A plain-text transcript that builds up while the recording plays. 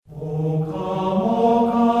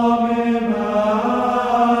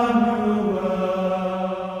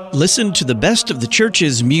Listen to the best of the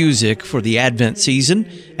church's music for the Advent season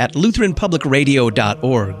at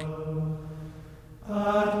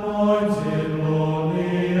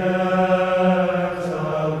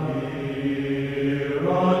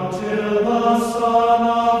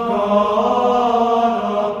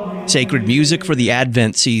Sacred music for the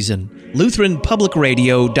Advent season,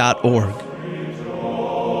 LutheranPublicRadio.org.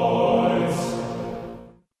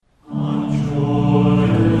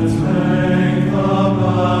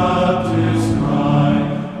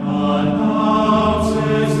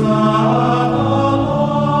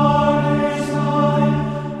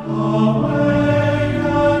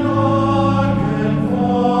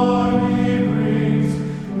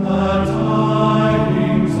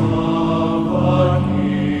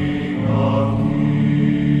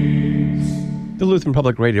 Lutheran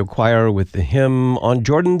Public Radio Choir with the hymn On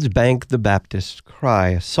Jordan's Bank the Baptists Cry,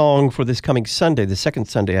 a song for this coming Sunday, the second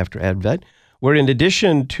Sunday after Advent, where in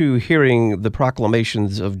addition to hearing the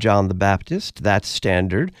proclamations of John the Baptist, that's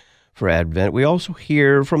standard for Advent, we also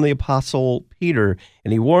hear from the Apostle Peter,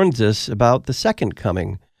 and he warns us about the second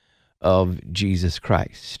coming of Jesus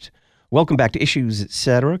Christ. Welcome back to Issues,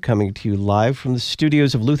 Etc., coming to you live from the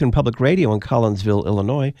studios of Lutheran Public Radio in Collinsville,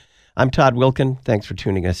 Illinois. I'm Todd Wilkin. Thanks for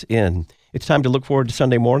tuning us in. It's time to look forward to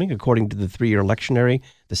Sunday morning, according to the 3-year lectionary,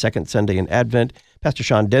 the second Sunday in Advent. Pastor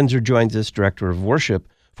Sean Daenzer joins us, Director of Worship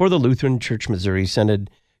for the Lutheran Church Missouri Synod.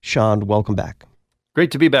 Sean, welcome back.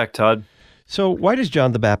 Great to be back, Todd. So why does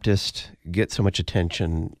John the Baptist get so much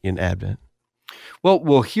attention in Advent? Well,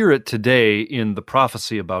 we'll hear it today in the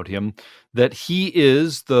prophecy about him, that he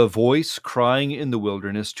is the voice crying in the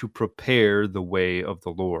wilderness to prepare the way of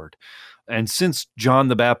the Lord. And since John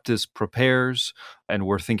the Baptist prepares, and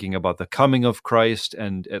we're thinking about the coming of Christ,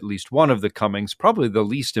 and at least one of the comings, probably the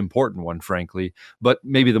least important one, frankly, but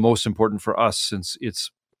maybe the most important for us since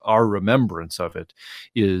it's our remembrance of it,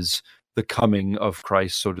 is the coming of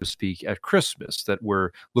Christ, so to speak, at Christmas, that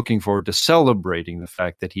we're looking forward to celebrating the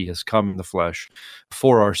fact that he has come in the flesh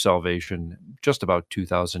for our salvation just about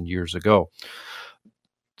 2,000 years ago.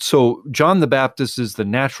 So John the Baptist is the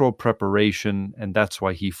natural preparation, and that's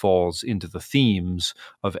why he falls into the themes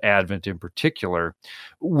of Advent in particular.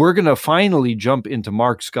 We're going to finally jump into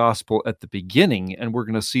Mark's gospel at the beginning, and we're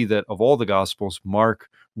going to see that of all the gospels, Mark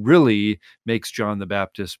really makes John the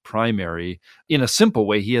Baptist primary. In a simple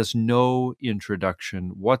way, he has no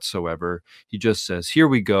introduction whatsoever. He just says, here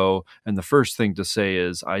we go, and the first thing to say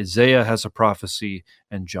is Isaiah has a prophecy,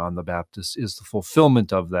 and John the Baptist is the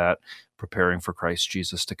fulfillment of that, preparing for Christ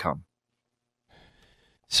Jesus to come.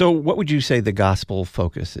 So what would you say the gospel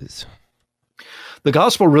focus is? The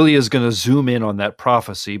gospel really is going to zoom in on that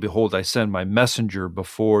prophecy. Behold, I send my messenger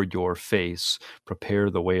before your face.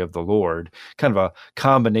 Prepare the way of the Lord. Kind of a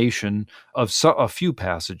combination of a few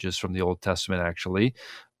passages from the Old Testament, actually.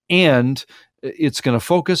 And it's going to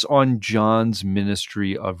focus on John's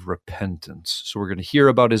ministry of repentance. So we're going to hear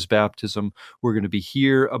about his baptism. We're going to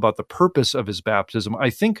hear about the purpose of his baptism.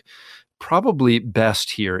 I think probably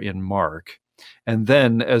best here in Mark. And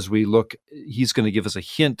then as we look, he's going to give us a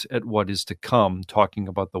hint at what is to come, talking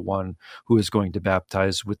about the one who is going to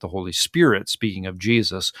baptize with the Holy Spirit, speaking of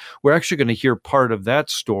Jesus. We're actually going to hear part of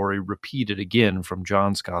that story repeated again from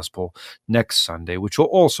John's Gospel next Sunday, which will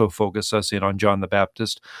also focus us in on John the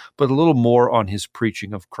Baptist, but a little more on his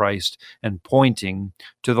preaching of Christ and pointing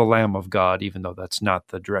to the Lamb of God, even though that's not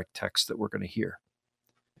the direct text that we're going to hear.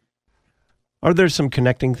 Are there some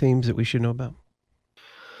connecting themes that we should know about?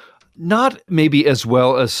 Not maybe as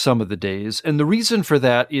well as some of the days. And the reason for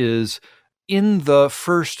that is in the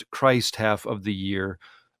first Christ half of the year,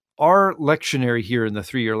 our lectionary here in the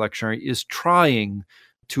 3-year lectionary is trying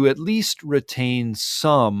to at least retain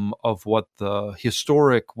some of what the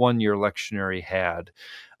historic 1-year lectionary had.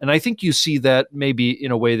 And I think you see that maybe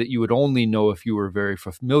in a way that you would only know if you were very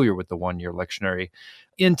familiar with the 1-year lectionary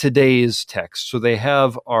in today's text. So they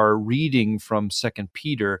have our reading from 2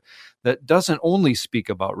 Peter that doesn't only speak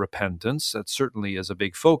about repentance, that certainly is a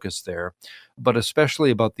big focus there, but especially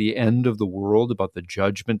about the end of the world, about the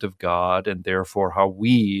judgment of God, and therefore how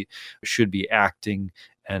we should be acting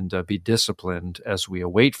and be disciplined as we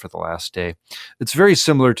await for the last day. It's very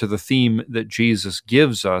similar to the theme that Jesus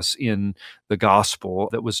gives us in the gospel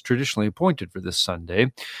that was traditionally appointed for this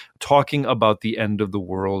Sunday, talking about the end of the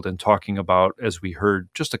world and talking about, as we heard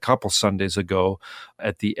just a couple Sundays ago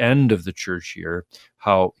at the end of the church year,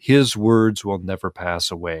 how his words will never pass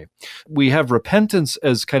away. We have repentance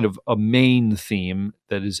as kind of a main theme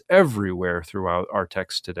that is everywhere throughout our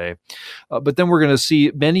text today. But then we're going to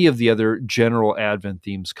see many of the other general Advent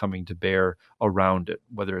themes coming to bear around it,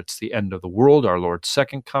 whether it's the end of the world, our Lord's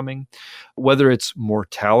second coming, whether it's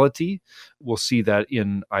mortality, We'll see that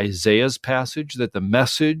in Isaiah's passage, that the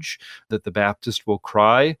message that the Baptist will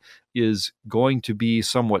cry is going to be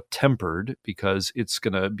somewhat tempered, because it's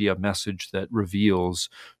going to be a message that reveals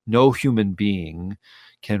no human being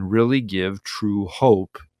can really give true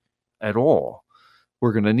hope at all.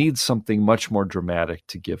 We're going to need something much more dramatic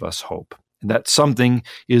to give us hope. And that something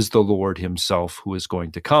is the Lord himself, who is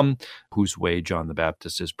going to come, whose way John the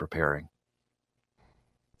Baptist is preparing.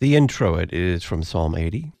 The introit is from Psalm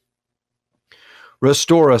 80.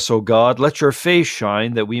 Restore us, O God, let your face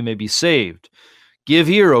shine, that we may be saved. Give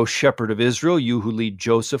ear, O shepherd of Israel, you who lead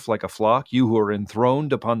Joseph like a flock, you who are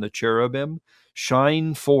enthroned upon the cherubim,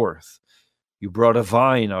 shine forth. You brought a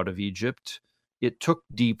vine out of Egypt. It took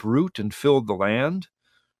deep root and filled the land.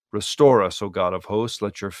 Restore us, O God of hosts,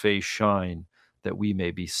 let your face shine, that we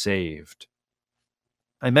may be saved.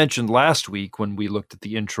 I mentioned last week, when we looked at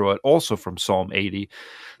the introit, also from Psalm 80,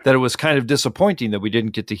 that it was kind of disappointing that we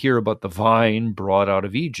didn't get to hear about the vine brought out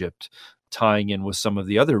of Egypt, tying in with some of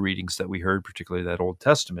the other readings that we heard, particularly that Old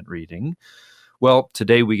Testament reading. Well,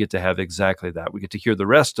 today we get to have exactly that. We get to hear the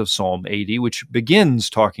rest of Psalm 80, which begins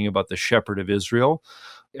talking about the shepherd of Israel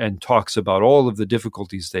and talks about all of the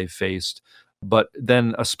difficulties they faced, but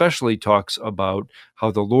then especially talks about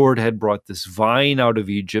how the Lord had brought this vine out of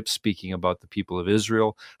Egypt, speaking about the people of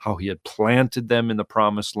Israel, how he had planted them in the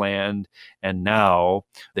promised land, and now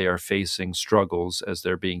they are facing struggles as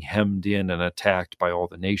they're being hemmed in and attacked by all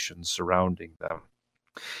the nations surrounding them.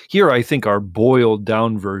 Here, I think our boiled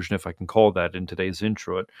down version, if I can call that in today's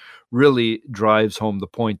introit, really drives home the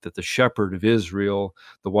point that the shepherd of Israel,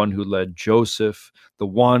 the one who led Joseph, the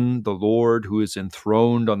Lord who is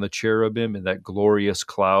enthroned on the cherubim in that glorious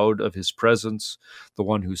cloud of his presence, the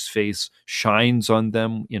one whose face shines on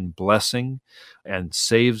them in blessing and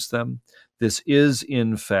saves them, this is,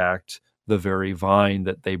 in fact, the very vine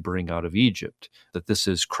that they bring out of Egypt, that this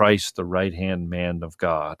is Christ, the right-hand man of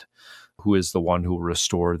God, who is the one who will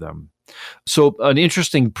restore them. So an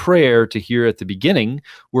interesting prayer to hear at the beginning.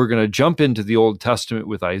 We're going to jump into the Old Testament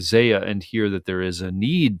with Isaiah and hear that there is a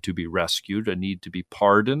need to be rescued, a need to be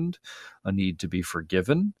pardoned, a need to be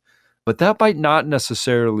forgiven. But that might not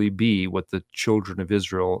necessarily be what the children of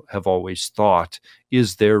Israel have always thought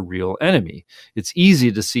is their real enemy. It's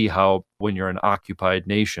easy to see how, when you're an occupied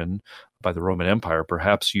nation by the Roman Empire,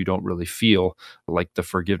 perhaps you don't really feel like the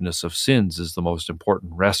forgiveness of sins is the most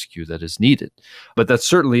important rescue that is needed. But that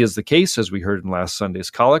certainly is the case, as we heard in last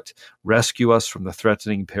Sunday's collect. Rescue us from the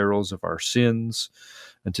threatening perils of our sins.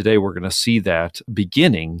 And today we're going to see that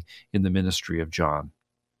beginning in the ministry of John.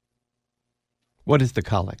 What is the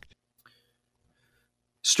collect?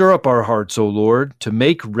 Stir up our hearts, O Lord, to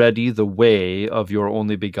make ready the way of your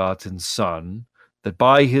only begotten Son, that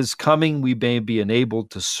by his coming we may be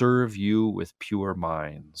enabled to serve you with pure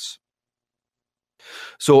minds.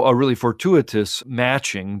 So a really fortuitous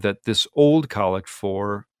matching that this old collect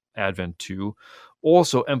for Advent 2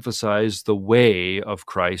 also emphasized the way of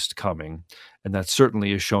Christ coming. And that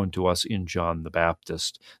certainly is shown to us in John the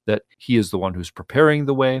Baptist, that he is the one who's preparing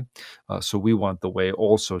the way. So we want the way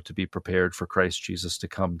also to be prepared for Christ Jesus to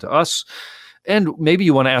come to us. And maybe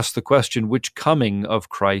you want to ask the question, which coming of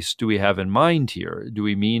Christ do we have in mind here? Do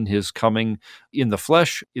we mean his coming in the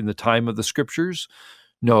flesh in the time of the Scriptures?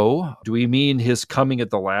 No. Do we mean his coming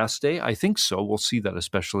at the last day? I think so. We'll see that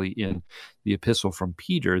especially in the epistle from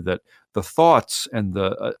Peter, that the thoughts and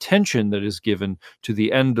the attention that is given to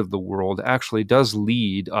the end of the world actually does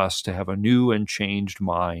lead us to have a new and changed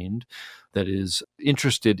mind that is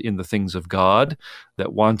interested in the things of God,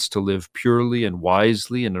 that wants to live purely and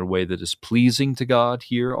wisely in a way that is pleasing to God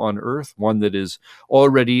here on earth, one that is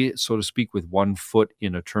already, so to speak, with one foot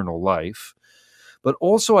in eternal life. But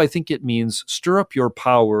also I think it means stir up your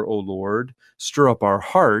power, O Lord, stir up our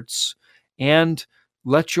hearts, and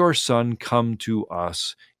let your Son come to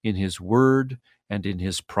us in his word and in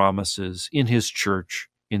his promises, in his church,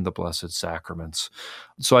 in the blessed sacraments.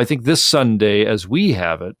 So I think this Sunday, as we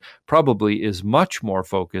have it, probably is much more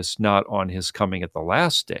focused not on his coming at the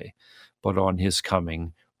last day, but on his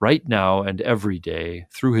coming right now and every day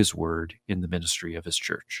through his word in the ministry of his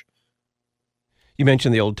church. You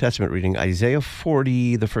mentioned the Old Testament reading, Isaiah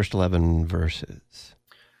 40, the first 11 verses.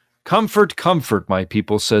 Comfort, comfort, my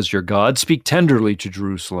people, says your God. Speak tenderly to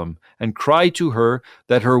Jerusalem, and cry to her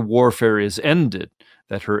that her warfare is ended,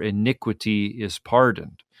 that her iniquity is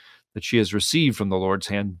pardoned, that she has received from the Lord's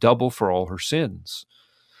hand double for all her sins.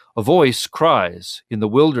 A voice cries in the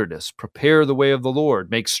wilderness, prepare the way of the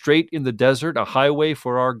Lord, make straight in the desert a highway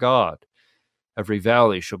for our God. Every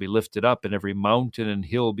valley shall be lifted up, and every mountain and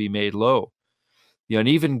hill be made low. The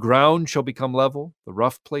uneven ground shall become level, the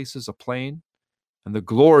rough places a plain. and the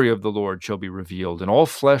glory of the Lord shall be revealed, and all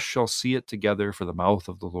flesh shall see it together, for the mouth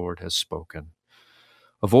of the Lord has spoken.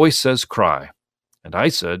 A voice says, Cry. And I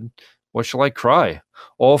said, What shall I cry?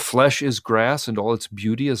 All flesh is grass, and all its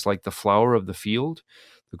beauty is like the flower of the field.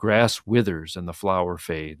 The grass withers and the flower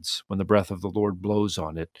fades when the breath of the Lord blows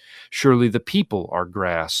on it. Surely the people are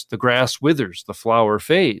grass. The grass withers, the flower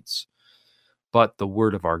fades. But the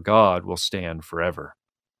word of our God will stand forever.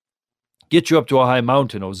 Get you up to a high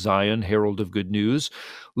mountain, O Zion, herald of good news.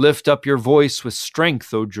 Lift up your voice with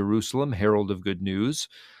strength, O Jerusalem, herald of good news.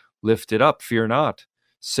 Lift it up, fear not.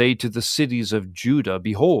 Say to the cities of Judah,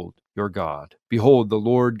 Behold your God. Behold, the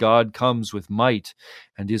Lord God comes with might,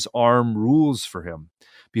 and his arm rules for him.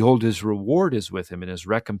 Behold, his reward is with him, and his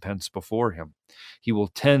recompense before him. He will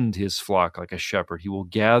tend his flock like a shepherd. He will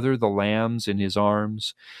gather the lambs in his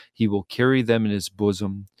arms. He will carry them in his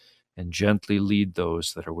bosom, and gently lead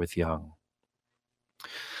those that are with young.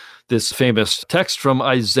 This famous text from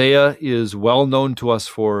Isaiah is well known to us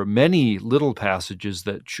for many little passages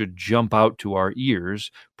that should jump out to our ears,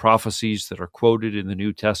 prophecies that are quoted in the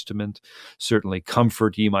New Testament. Certainly,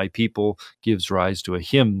 Comfort Ye My People gives rise to a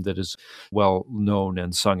hymn that is well known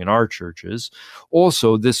and sung in our churches.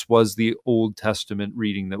 Also, this was the Old Testament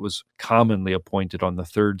reading that was commonly appointed on the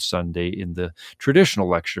third Sunday in the traditional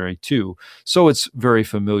lectionary too, so it's very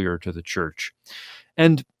familiar to the church.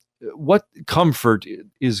 And what comfort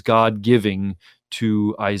is God giving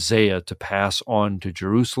to Isaiah to pass on to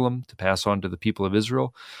Jerusalem, to pass on to the people of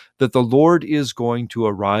Israel? That the Lord is going to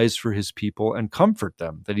arise for his people and comfort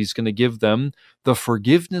them, that he's going to give them the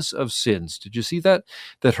forgiveness of sins. Did you see that?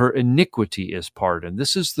 That her iniquity is pardoned.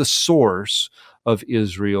 This is the source of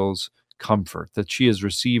Israel's comfort, that she has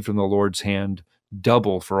received from the Lord's hand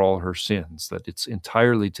double for all her sins, that it's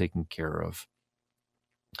entirely taken care of.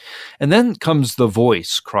 And then comes the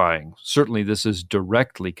voice crying. Certainly, this is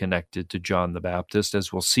directly connected to John the Baptist,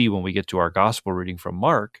 as we'll see when we get to our gospel reading from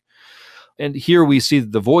Mark. And here we see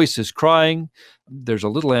that the voice is crying. There's a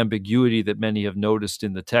little ambiguity that many have noticed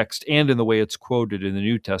in the text and in the way it's quoted in the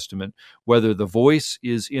New Testament, whether the voice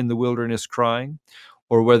is in the wilderness crying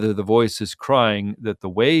or whether the voice is crying that the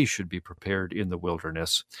way should be prepared in the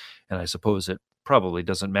wilderness. And I suppose it probably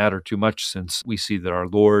doesn't matter too much, since we see that our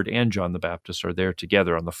Lord and John the Baptist are there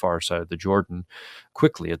together on the far side of the Jordan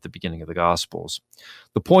quickly at the beginning of the Gospels.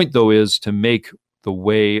 The point, though, is to make the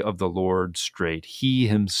way of the Lord straight. He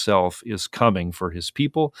himself is coming for his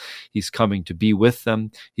people. He's coming to be with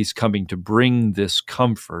them. He's coming to bring this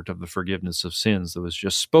comfort of the forgiveness of sins that was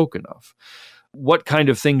just spoken of. What kind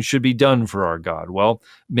of things should be done for our God? Well,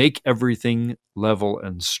 make everything level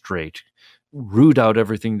and straight. Root out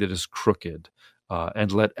everything that is crooked.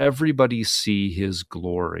 And let everybody see his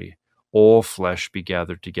glory. All flesh be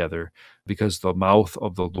gathered together, because the mouth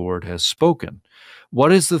of the Lord has spoken.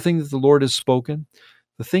 What is the thing that the Lord has spoken?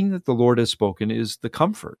 The thing that the Lord has spoken is the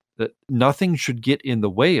comfort, that nothing should get in the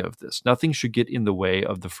way of this. Nothing should get in the way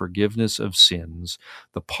of the forgiveness of sins,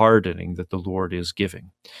 the pardoning that the Lord is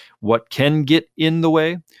giving. What can get in the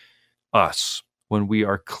way? Us, when we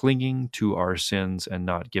are clinging to our sins and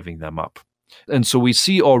not giving them up. And so we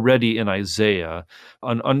see already in Isaiah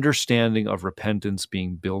an understanding of repentance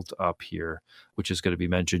being built up here, which is going to be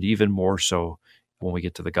mentioned even more so when we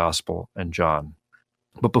get to the Gospel and John.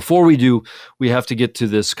 But before we do, we have to get to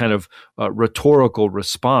this kind of rhetorical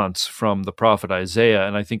response from the prophet Isaiah,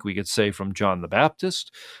 and I think we could say from John the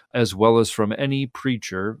Baptist, as well as from any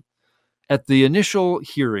preacher, at the initial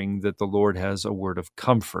hearing that the Lord has a word of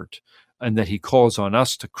comfort, and that he calls on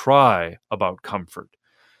us to cry about comfort.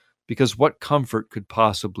 Because what comfort could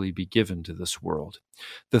possibly be given to this world?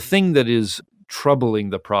 The thing that is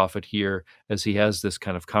troubling the prophet here, as he has this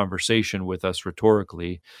kind of conversation with us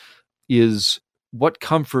rhetorically, is what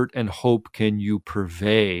comfort and hope can you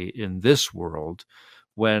purvey in this world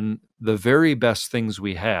when the very best things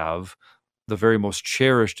we have, the very most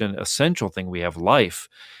cherished and essential thing we have, life,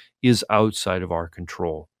 is outside of our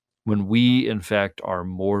control, when we, in fact, are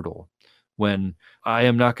mortal, when I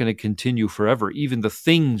am not going to continue forever. Even the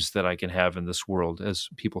things that I can have in this world, as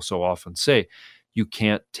people so often say, you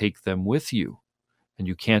can't take them with you, and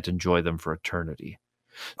you can't enjoy them for eternity.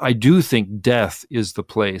 I do think death is the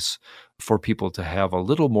place for people to have a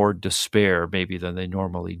little more despair maybe than they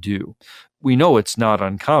normally do. We know it's not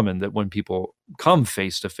uncommon that when people come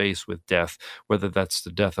face to face with death, whether that's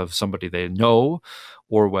the death of somebody they know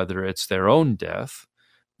or whether it's their own death,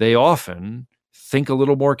 they often think a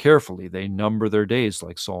little more carefully. They number their days,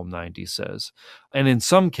 like Psalm 90 says. And in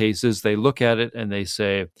some cases, they look at it and they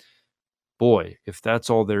say, boy, if that's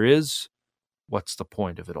all there is, what's the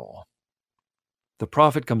point of it all? The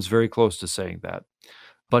prophet comes very close to saying that,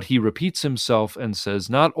 but he repeats himself and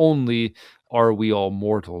says, not only are we all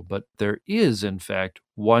mortal, but there is, in fact,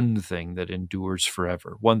 one thing that endures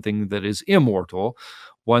forever, one thing that is immortal,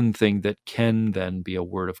 one thing that can then be a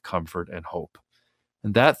word of comfort and hope.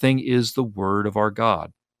 And that thing is the word of our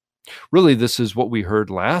God. Really, this is what we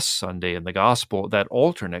heard last Sunday in the gospel, that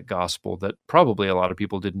alternate gospel that probably a lot of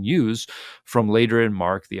people didn't use from later in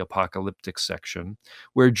Mark, the apocalyptic section,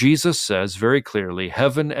 where Jesus says very clearly,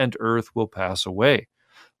 heaven and earth will pass away,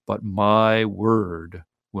 but my word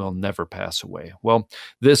will never pass away. Well,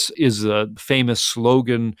 this is a famous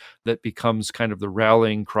slogan that becomes kind of the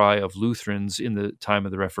rallying cry of Lutherans in the time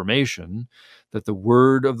of the Reformation, that the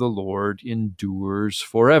word of the Lord endures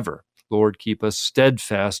forever. Lord, keep us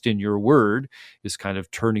steadfast in your word, is kind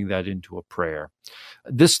of turning that into a prayer.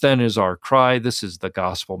 This then is our cry. This is the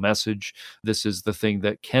gospel message. This is the thing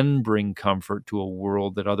that can bring comfort to a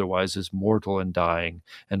world that otherwise is mortal and dying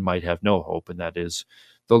and might have no hope, and that is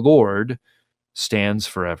the Lord stands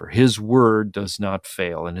forever. His word does not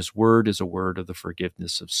fail, and his word is a word of the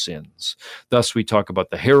forgiveness of sins. Thus we talk about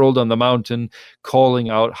the herald on the mountain calling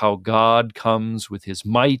out how God comes with his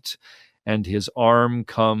might, and his arm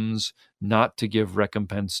comes not to give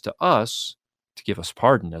recompense to us, to give us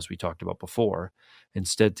pardon, as we talked about before,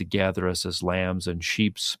 instead to gather us as lambs and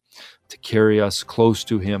sheeps, to carry us close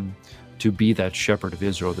to him, to be that shepherd of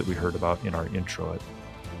Israel that we heard about in our intro.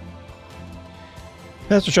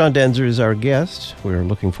 Pastor Sean Daenzer is our guest. We're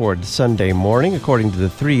looking forward to Sunday morning. According to the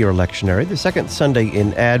 3-year lectionary, the second Sunday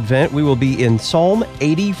in Advent, we will be in Psalm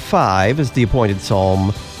 85 as the appointed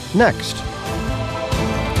psalm next.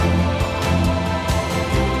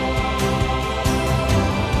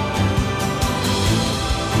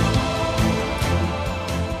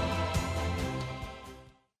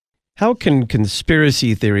 How can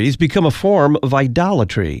conspiracy theories become a form of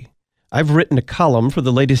idolatry? I've written a column for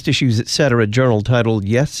the latest Issues Etc. journal titled,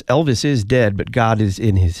 Yes, Elvis is Dead, but God is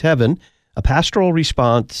in His Heaven, a pastoral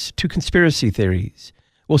response to conspiracy theories.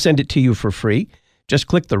 We'll send it to you for free. Just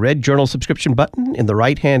click the red journal subscription button in the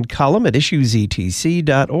right-hand column at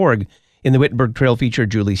issuesetc.org. In the Wittenberg Trail feature,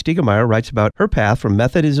 Julie Stiegemeyer writes about her path from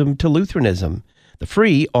Methodism to Lutheranism. The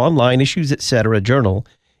free online Issues Etc. journal,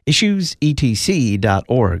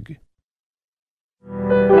 issuesetc.org.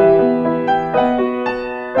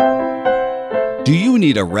 Do you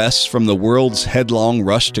need a rest from the world's headlong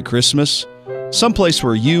rush to Christmas? Someplace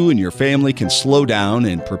where you and your family can slow down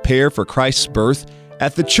and prepare for Christ's birth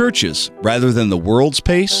at the church's rather than the world's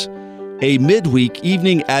pace? A midweek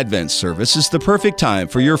evening Advent service is the perfect time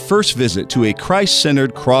for your first visit to a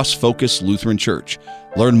Christ-centered, cross-focused Lutheran church.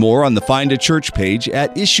 Learn more on the Find a Church page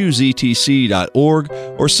at issuesetc.org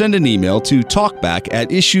or send an email to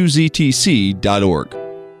talkback@issuesetc.org.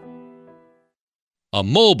 A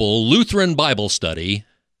mobile Lutheran Bible study.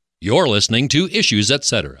 You're listening to Issues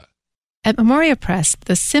Etc. At Memoria Press,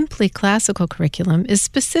 the Simply Classical curriculum is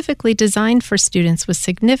specifically designed for students with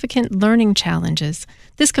significant learning challenges.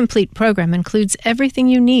 This complete program includes everything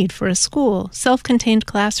you need for a school, self-contained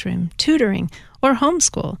classroom, tutoring, or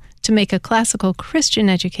homeschool to make a classical Christian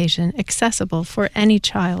education accessible for any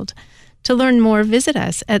child. To learn more, visit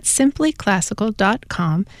us at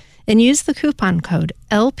simplyclassical.com and use the coupon code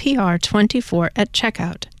LPR24 at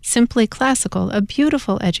checkout. Simply Classical, a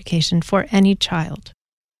beautiful education for any child.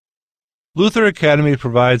 Luther Academy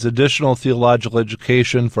provides additional theological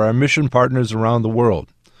education for our mission partners around the world,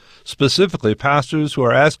 specifically pastors who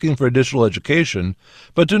are asking for additional education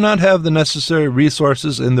but do not have the necessary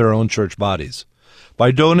resources in their own church bodies.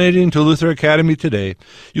 By donating to Luther Academy today,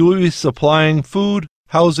 you will be supplying food,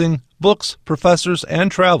 housing, books, professors, and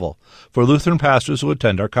travel for Lutheran pastors who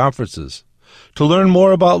attend our conferences. To learn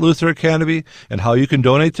more about Luther Academy and how you can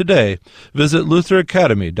donate today, visit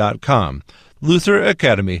lutheracademy.com.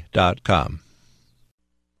 lutheracademy.com.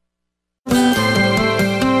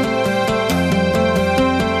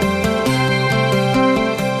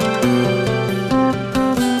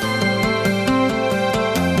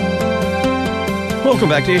 Welcome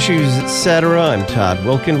back to Issues Etc. I'm Todd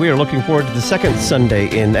Wilkin. We are looking forward to the second Sunday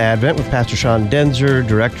in Advent with Pastor Sean Daenzer,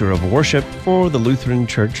 Director of Worship for the Lutheran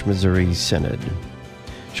Church Missouri Synod.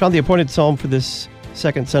 Sean, the appointed psalm for this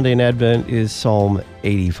second Sunday in Advent is Psalm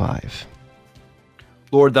 85.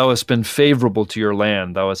 Lord, thou hast been favorable to your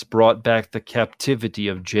land. Thou hast brought back the captivity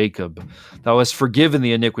of Jacob. Thou hast forgiven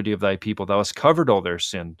the iniquity of thy people. Thou hast covered all their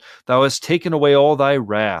sin. Thou hast taken away all thy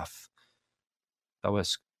wrath. Thou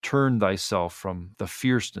hast turned thyself from the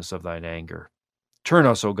fierceness of thine anger. Turn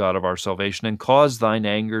us, O God of our salvation, and cause thine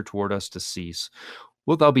anger toward us to cease.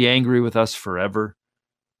 Wilt thou be angry with us forever?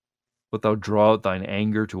 Wilt thou draw out thine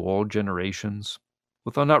anger to all generations?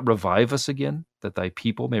 Wilt thou not revive us again, that thy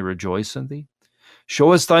people may rejoice in thee?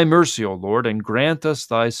 Show us thy mercy, O Lord, and grant us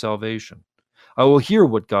thy salvation. I will hear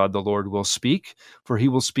what God the Lord will speak, for he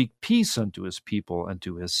will speak peace unto his people and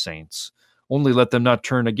to his saints. Only let them not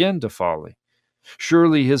turn again to folly.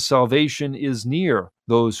 Surely his salvation is near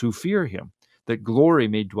those who fear him, that glory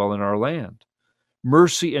may dwell in our land.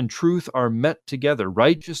 Mercy and truth are met together.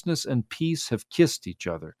 Righteousness and peace have kissed each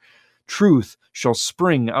other. Truth shall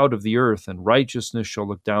spring out of the earth, and righteousness shall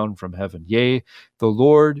look down from heaven. Yea, the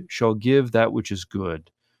Lord shall give that which is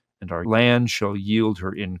good, and our land shall yield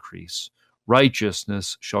her increase.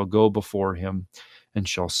 Righteousness shall go before him, and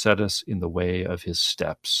shall set us in the way of his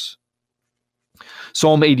steps.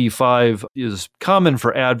 Psalm 85 is common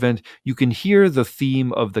for Advent. You can hear the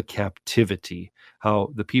theme of the captivity,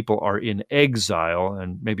 how the people are in exile,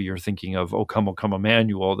 and maybe you're thinking of O Come,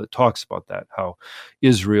 Emmanuel, that talks about that, how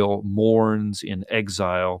Israel mourns in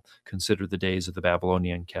exile, consider the days of the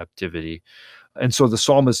Babylonian captivity. And so the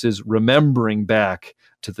psalmist is remembering back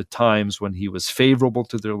to the times when he was favorable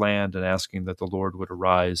to their land and asking that the Lord would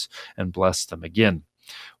arise and bless them again.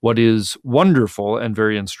 What is wonderful and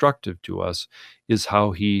very instructive to us is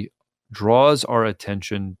how he draws our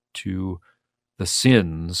attention to the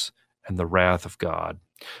sins and the wrath of God.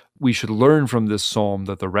 We should learn from this psalm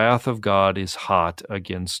that the wrath of God is hot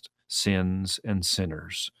against sins and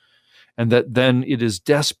sinners, and that then it is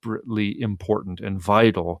desperately important and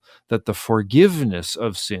vital that the forgiveness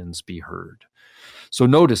of sins be heard. So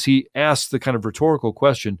notice he asks the kind of rhetorical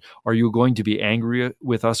question, are you going to be angry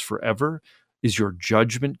with us forever? Is your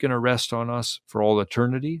judgment going to rest on us for all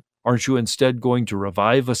eternity? Aren't you instead going to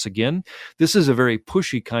revive us again? This is a very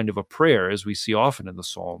pushy kind of a prayer, as we see often in the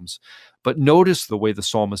Psalms. But notice the way the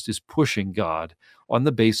psalmist is pushing God on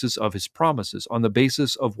the basis of his promises, on the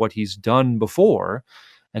basis of what he's done before.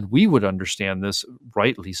 And we would understand this,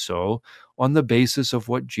 rightly so, on the basis of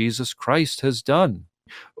what Jesus Christ has done.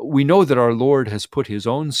 We know that our Lord has put his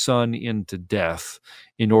own Son into death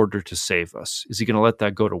in order to save us. Is he going to let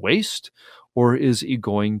that go to waste? Or is he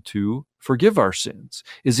going to forgive our sins?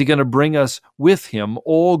 Is he going to bring us with him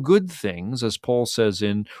all good things, as Paul says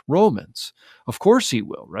in Romans? Of course he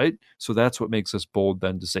will, right? So that's what makes us bold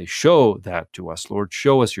then to say, show that to us, Lord.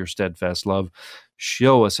 Show us your steadfast love.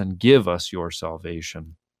 Show us and give us your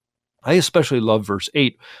salvation. I especially love verse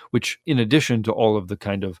 8, which in addition to all of the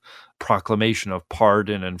kind of proclamation of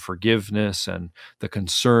pardon and forgiveness and the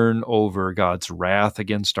concern over God's wrath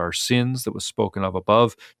against our sins that was spoken of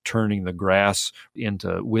above, turning the grass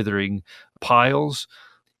into withering piles.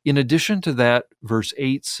 In addition to that, verse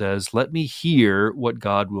 8 says, let me hear what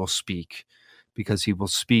God will speak, because he will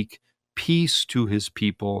speak peace to his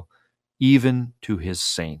people, even to his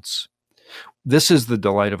saints. This is the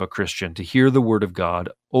delight of a Christian, to hear the word of God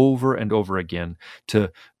over and over again, to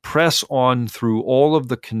press on through all of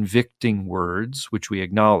the convicting words, which we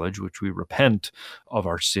acknowledge, which we repent of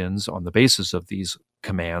our sins on the basis of these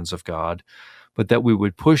commands of God, but that we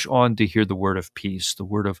would push on to hear the word of peace, the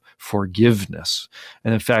word of forgiveness,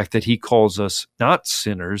 and in fact that he calls us not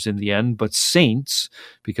sinners in the end, but saints,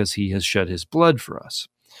 because he has shed his blood for us.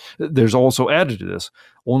 There's also added to this,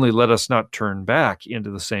 only let us not turn back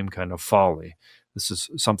into the same kind of folly. This is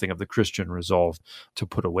something of the Christian resolve to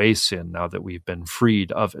put away sin now that we've been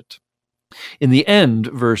freed of it. In the end,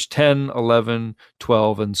 verse 10, 11,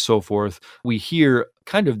 12, and so forth, we hear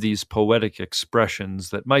kind of these poetic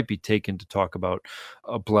expressions that might be taken to talk about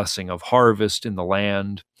a blessing of harvest in the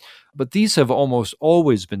land. But these have almost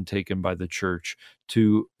always been taken by the church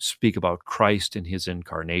to speak about Christ in his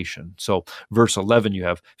incarnation. So verse 11, you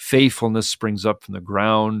have faithfulness springs up from the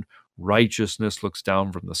ground, righteousness looks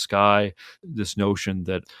down from the sky. This notion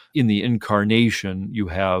that in the incarnation, you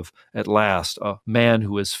have at last a man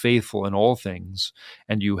who is faithful in all things,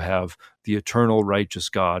 and you have the eternal righteous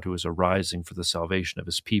God who is arising for the salvation of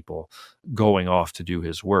his people, going off to do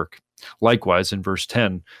his work. Likewise, in verse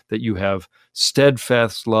 10, that you have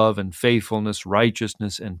steadfast love and faithfulness,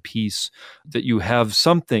 righteousness and peace, that you have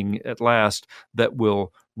something at last that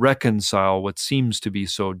will reconcile what seems to be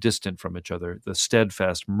so distant from each other, the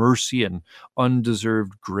steadfast mercy and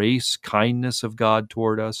undeserved grace, kindness of God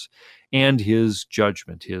toward us, and his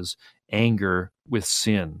judgment, his anger with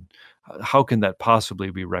sin. How can that possibly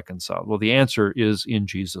be reconciled? Well, the answer is in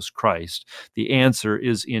Jesus Christ. The answer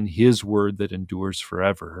is in his word that endures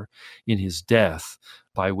forever, in his death,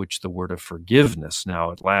 by which the word of forgiveness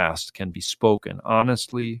now at last can be spoken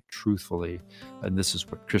honestly, truthfully. And this is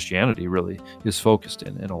what Christianity really is focused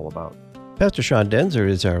in and all about. Pastor Sean Daenzer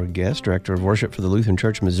is our guest, Director of Worship for the Lutheran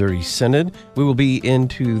Church Missouri Synod. We will be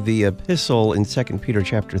into the epistle in 2 Peter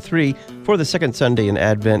chapter 3 for the second Sunday in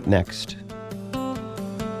Advent next.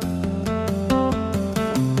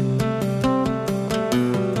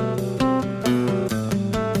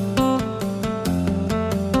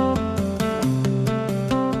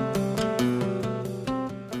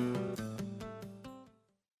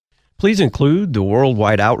 Please include the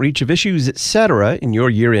worldwide outreach of Issues Etc. in your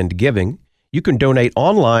year-end giving. You can donate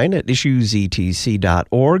online at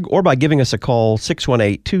issuesetc.org or by giving us a call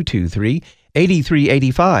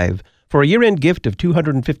 618-223-8385. For a year-end gift of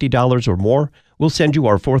 $250 or more, we'll send you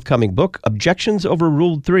our forthcoming book, Objections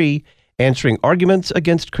Overruled 3, Answering Arguments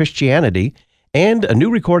Against Christianity, and a new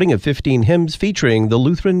recording of 15 hymns featuring the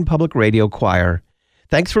Lutheran Public Radio Choir.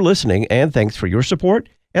 Thanks for listening, and thanks for your support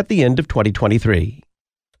at the end of 2023.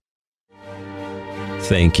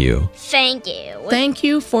 Thank you. Thank you. Thank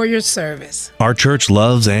you for your service. Our church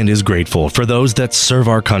loves and is grateful for those that serve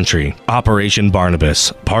our country. Operation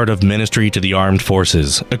Barnabas, part of Ministry to the Armed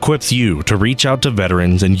Forces, equips you to reach out to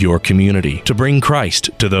veterans in your community to bring Christ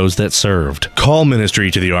to those that served. Call Ministry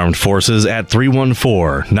to the Armed Forces at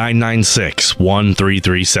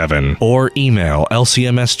 314-996-1337 or email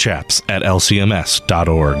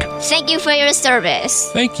lcmschaps@lcms.org. Thank you for your service.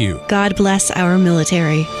 Thank you. God bless our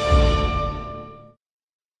military.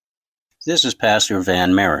 This is Pastor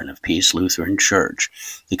Van Maren of Peace Lutheran Church,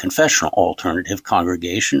 the confessional alternative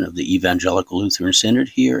congregation of the Evangelical Lutheran Synod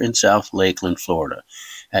here in South Lakeland, Florida,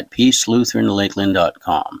 at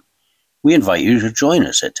peacelutheranlakeland.com. We invite you to join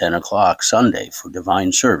us at 10 o'clock Sunday for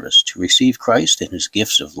divine service to receive Christ and his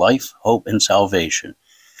gifts of life, hope, and salvation.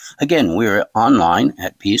 Again, we're online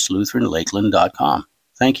at peacelutheranlakeland.com.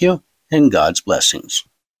 Thank you, and God's blessings.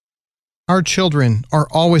 Our children are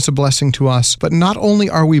always a blessing to us, but not only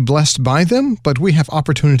are we blessed by them, but we have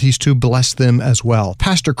opportunities to bless them as well.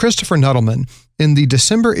 Pastor Christopher Nuttleman, in the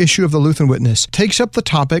December issue of the Lutheran Witness, takes up the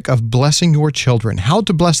topic of blessing your children, how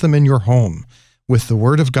to bless them in your home with the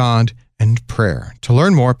Word of God and prayer. To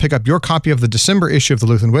learn more, pick up your copy of the December issue of the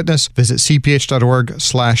Lutheran Witness, visit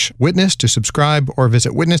cph.org/witness to subscribe, or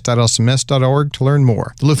visit witness.lcms.org to learn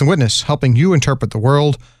more. The Lutheran Witness, helping you interpret the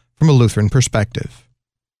world from a Lutheran perspective.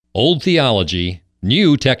 Old theology,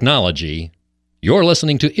 new technology. You're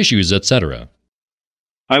listening to Issues Etc.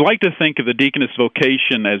 I like to think of the deaconess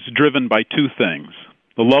vocation as driven by two things,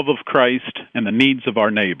 the love of Christ and the needs of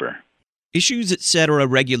our neighbor. Issues Etc.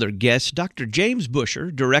 regular guest Dr. James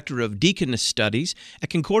Busher, Director of Deaconess Studies at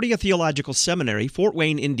Concordia Theological Seminary, Fort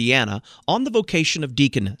Wayne, Indiana, on the vocation of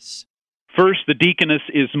deaconess. First, the deaconess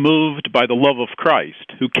is moved by the love of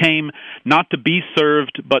Christ, who came not to be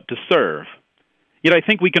served, but to serve. Yet I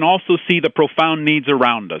think we can also see the profound needs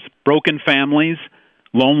around us, broken families,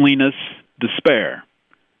 loneliness, despair.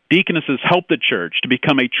 Deaconesses help the church to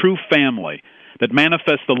become a true family that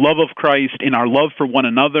manifests the love of Christ in our love for one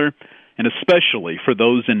another, and especially for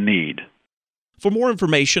those in need. For more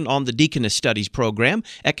information on the Deaconess Studies program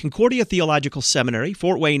at Concordia Theological Seminary,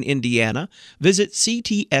 Fort Wayne, Indiana, visit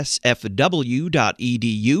ctsfw.edu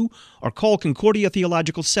or call Concordia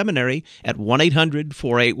Theological Seminary at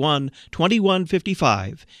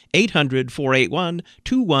 1-800-481-2155,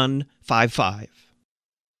 800-481-2155.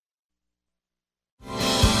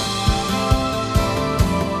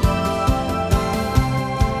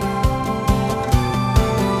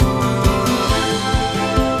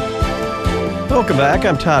 Welcome back.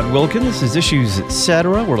 I'm Todd Wilkins. This is Issues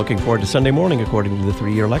Etc. We're looking forward to Sunday morning according to the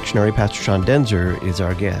 3-year lectionary. Pastor Sean Daenzer is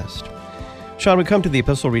our guest. Sean, we come to the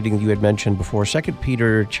epistle reading you had mentioned before, 2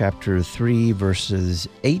 Peter chapter 3, verses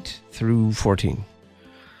 8 through 14.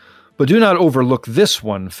 But do not overlook this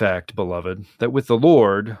one fact, beloved, that with the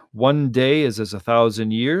Lord, one day is as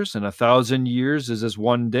 1,000 years, and 1,000 years is as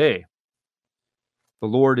one day. The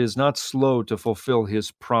Lord is not slow to fulfill his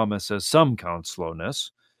promise, as some count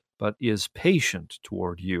slowness, but is patient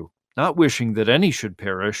toward you, not wishing that any should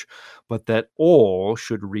perish, but that all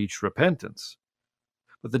should reach repentance.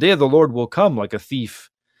 But the day of the Lord will come like a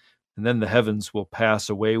thief, and then the heavens will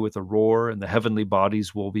pass away with a roar, and the heavenly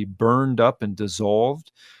bodies will be burned up and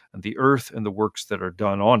dissolved, and the earth and the works that are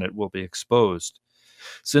done on it will be exposed.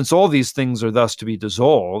 Since all these things are thus to be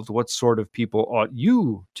dissolved, what sort of people ought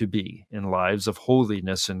you to be in lives of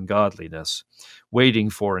holiness and godliness,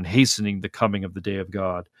 waiting for and hastening the coming of the day of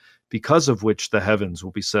God, because of which the heavens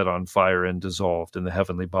will be set on fire and dissolved, and the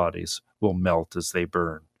heavenly bodies will melt as they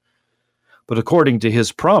burn? But according to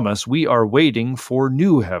his promise, we are waiting for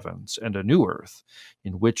new heavens and a new earth,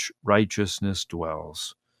 in which righteousness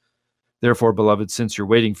dwells. Therefore, beloved, since you're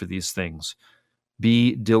waiting for these things,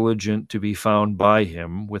 be diligent to be found by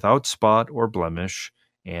him without spot or blemish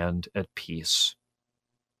and at peace.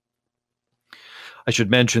 I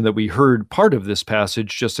should mention that we heard part of this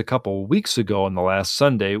passage just a couple weeks ago on the last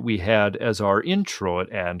Sunday. We had as our intro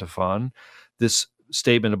at Antiphon this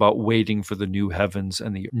statement about waiting for the new heavens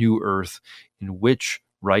and the new earth in which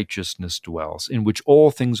righteousness dwells, in which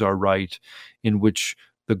all things are right, in which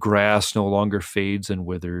the grass no longer fades and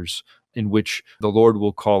withers, in which the Lord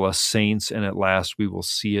will call us saints, and at last we will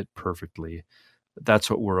see it perfectly. That's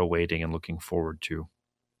what we're awaiting and looking forward to.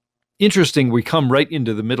 Interesting, we come right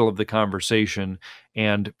into the middle of the conversation,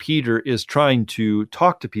 and Peter is trying to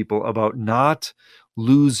talk to people about not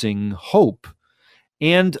losing hope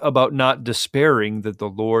and about not despairing that the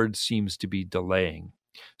Lord seems to be delaying.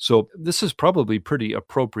 So this is probably pretty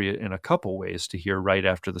appropriate in a couple ways to hear right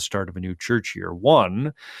after the start of a new church year.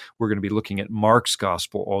 One, we're going to be looking at Mark's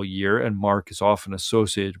gospel all year, and Mark is often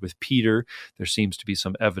associated with Peter. There seems to be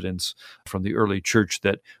some evidence from the early church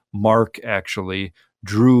that Mark actually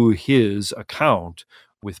drew his account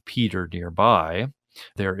with Peter nearby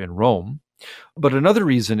there in Rome. But another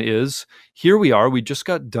reason is, here we are, we just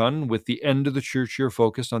got done with the end of the church year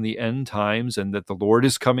focused on the end times and that the Lord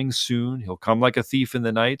is coming soon. He'll come like a thief in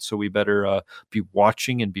the night, so we better be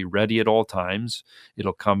watching and be ready at all times.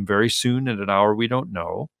 It'll come very soon at an hour we don't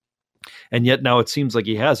know. And yet now it seems like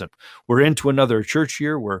he hasn't. We're into another church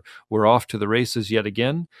year. We're off to the races yet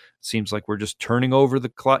again. It seems like we're just turning over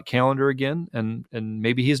the calendar again, and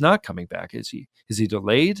maybe he's not coming back. Is he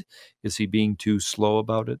delayed? Is he being too slow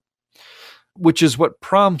about it? Which is what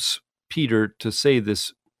prompts Peter to say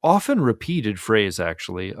this often repeated phrase,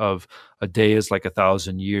 actually, of a day is like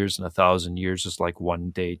 1,000 years and 1,000 years is like one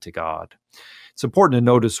day to God. It's important to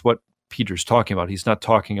notice what Peter's talking about. He's not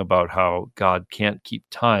talking about how God can't keep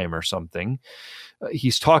time or something.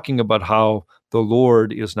 He's talking about how the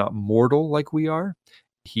Lord is not mortal like we are.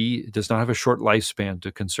 He does not have a short lifespan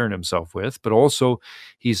to concern himself with, but also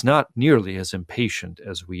he's not nearly as impatient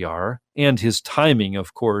as we are. And his timing,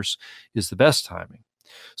 of course, is the best timing.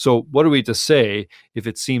 So what are we to say if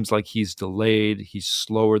it seems like he's delayed, he's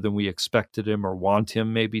slower than we expected him or want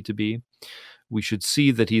him maybe to be? We should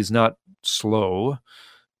see that he's not slow,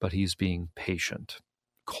 but he's being patient,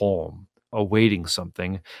 calm, awaiting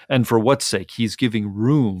something. And for what sake? He's giving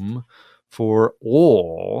room for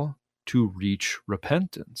all to reach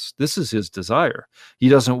repentance. This is his desire. He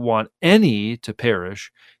doesn't want any to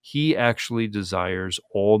perish. He actually desires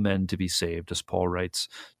all men to be saved, as Paul writes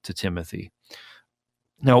to Timothy.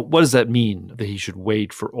 Now, what does that mean, that he should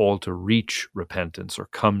wait for all to reach repentance or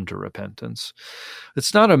come to repentance?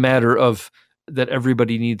 It's not a matter of that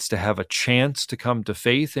everybody needs to have a chance to come to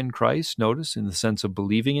faith in Christ, notice, in the sense of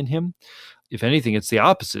believing in him. If anything, it's the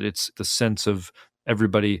opposite. It's the sense of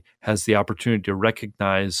everybody has the opportunity to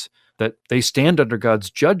recognize that they stand under God's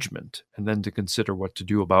judgment and then to consider what to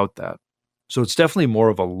do about that. So it's definitely more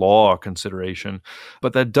of a law consideration,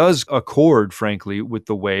 but that does accord, frankly, with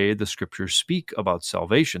the way the scriptures speak about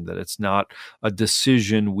salvation, that it's not a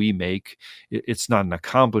decision we make. It's not an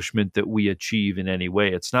accomplishment that we achieve in any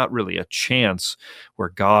way. It's not really a chance where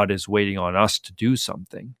God is waiting on us to do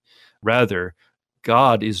something. Rather,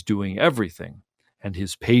 God is doing everything, and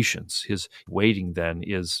his patience, his waiting then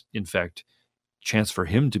is, in fact, chance for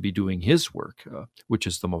him to be doing his work, which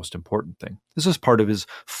is the most important thing. This is part of his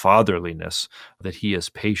fatherliness, that he is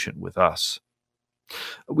patient with us.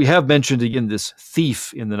 We have mentioned again this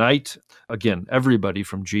thief in the night. Again, everybody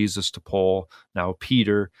from Jesus to Paul, now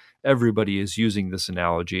Peter, everybody is using this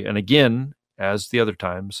analogy. And again, as the other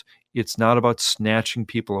times, it's not about snatching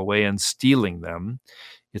people away and stealing them.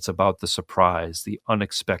 It's about the surprise, the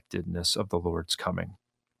unexpectedness of the Lord's coming.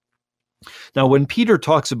 Now, when Peter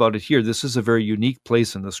talks about it here, this is a very unique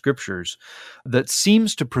place in the scriptures that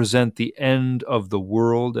seems to present the end of the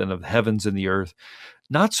world and of heavens and the earth,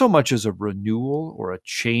 not so much as a renewal or a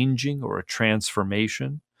changing or a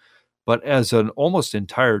transformation, but as an almost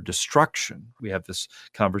entire destruction. We have this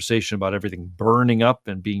conversation about everything burning up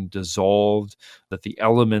and being dissolved, that the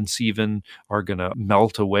elements even are going to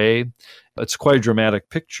melt away. It's quite a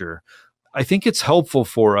dramatic picture. I think it's helpful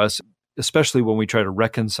for us, especially when we try to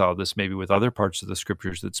reconcile this maybe with other parts of the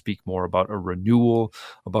scriptures that speak more about a renewal,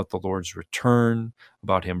 about the Lord's return,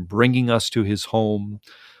 about him bringing us to his home,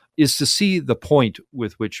 is to see the point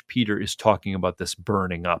with which Peter is talking about this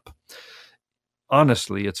burning up.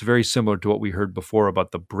 Honestly, it's very similar to what we heard before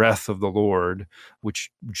about the breath of the Lord,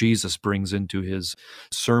 which Jesus brings into his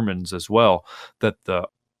sermons as well, that the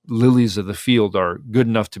lilies of the field are good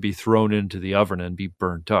enough to be thrown into the oven and be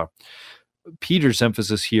burnt up. Peter's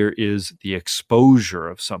emphasis here is the exposure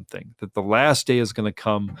of something, that the last day is going to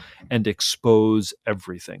come and expose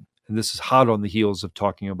everything. And this is hot on the heels of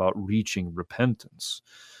talking about reaching repentance.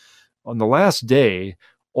 On the last day,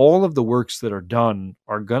 all of the works that are done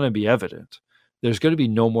are going to be evident. There's going to be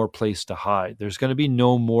no more place to hide. There's going to be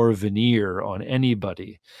no more veneer on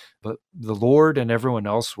anybody. But the Lord and everyone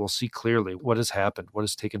else will see clearly what has happened, what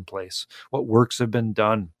has taken place, what works have been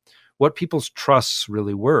done, what people's trusts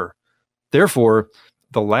really were. Therefore,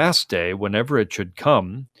 the last day, whenever it should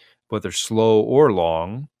come, whether slow or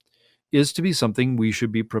long, is to be something we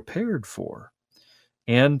should be prepared for.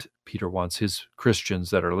 And Peter wants his Christians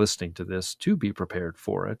that are listening to this to be prepared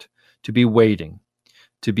for it, to be waiting,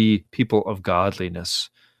 to be people of godliness.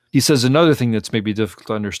 He says another thing that's maybe difficult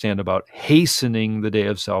to understand about hastening the day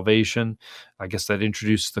of salvation. I guess that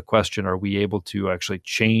introduces the question, are we able to actually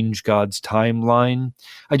change God's timeline?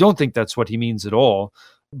 I don't think that's what he means at all,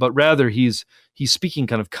 but rather he's speaking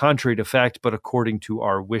kind of contrary to fact, but according to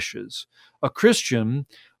our wishes. A Christian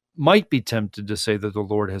might be tempted to say that the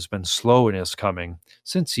Lord has been slow in his coming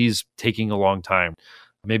since he's taking a long time.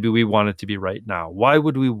 Maybe we want it to be right now. Why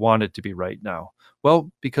would we want it to be right now?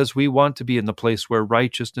 Well, because we want to be in the place where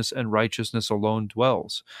righteousness and righteousness alone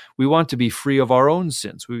dwells. We want to be free of our own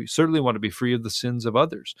sins. We certainly want to be free of the sins of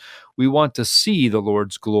others. We want to see the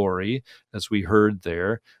Lord's glory, as we heard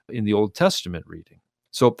there in the Old Testament reading.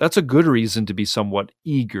 So that's a good reason to be somewhat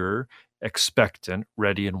eager, expectant,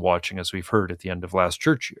 ready, and watching, as we've heard at the end of last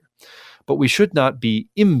church year. But we should not be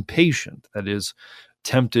impatient, that is,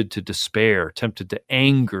 tempted to despair, tempted to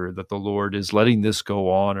anger that the Lord is letting this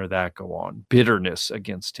go on or that go on, bitterness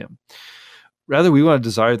against him. Rather, we want to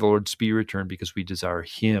desire the Lord's speedy return because we desire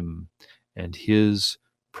him and his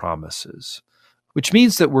promises, which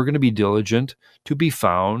means that we're going to be diligent to be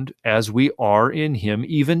found as we are in him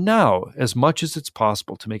even now, as much as it's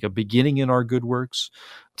possible to make a beginning in our good works,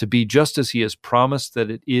 to be just as he has promised that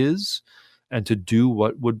it is, and to do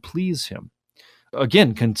what would please him.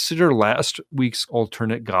 Again, consider last week's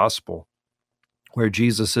alternate gospel, where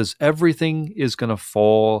Jesus says everything is going to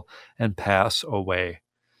fall and pass away.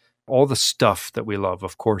 All the stuff that we love,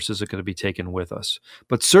 of course, is going to be taken with us,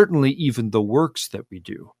 but certainly even the works that we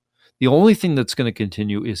do. The only thing that's going to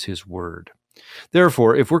continue is his word.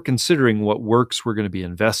 Therefore, if we're considering what works we're going to be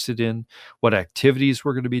invested in, what activities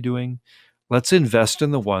we're going to be doing, let's invest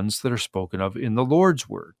in the ones that are spoken of in the Lord's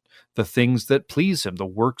word, the things that please him, the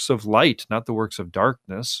works of light, not the works of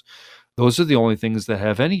darkness. Those are the only things that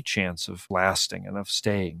have any chance of lasting and of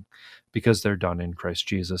staying, because they're done in Christ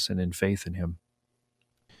Jesus and in faith in him.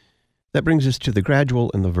 That brings us to the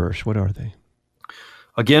gradual and the verse. What are they?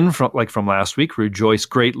 Again, from last week, rejoice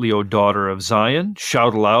greatly, O daughter of Zion.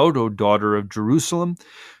 Shout aloud, O daughter of Jerusalem.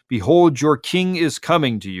 Behold, your king is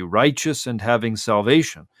coming to you, righteous and having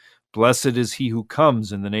salvation. Blessed is he who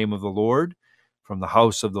comes in the name of the Lord. From the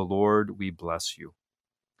house of the Lord, we bless you.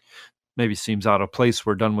 Maybe seems out of place.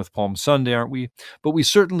 We're done with Palm Sunday, aren't we? But we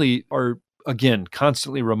certainly are, again,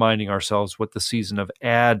 constantly reminding ourselves what the season of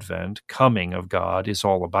Advent, coming of God, is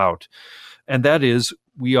all about. And that is,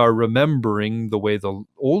 we are remembering the way the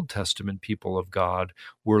Old Testament people of God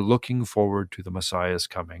were looking forward to the Messiah's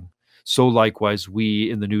coming. So likewise, we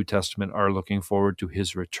in the New Testament are looking forward to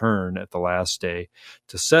his return at the last day,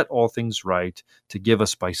 to set all things right, to give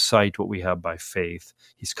us by sight what we have by faith.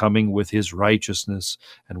 He's coming with his righteousness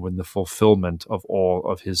and with the fulfillment of all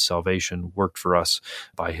of his salvation worked for us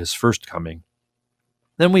by his first coming.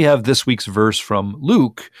 Then we have this week's verse from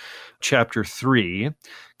Luke, chapter 3,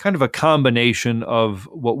 kind of a combination of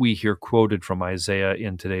what we hear quoted from Isaiah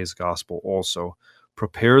in today's gospel also.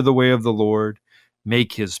 Prepare the way of the Lord,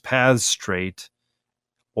 make his paths straight,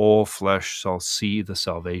 all flesh shall see the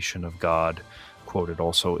salvation of God, quoted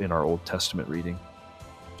also in our Old Testament reading.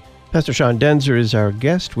 Pastor Sean Daenzer is our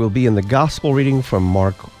guest. We'll be in the gospel reading from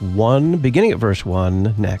Mark 1, beginning at verse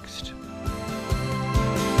 1 next.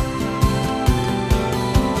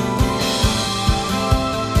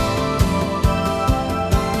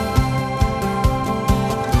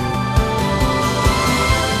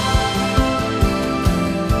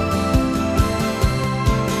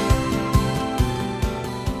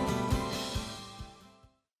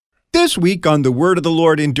 This week on The Word of the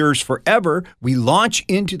Lord Endures Forever, we launch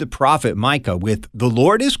into the prophet Micah with The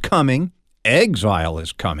Lord is coming, exile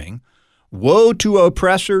is coming, woe to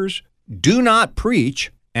oppressors, do not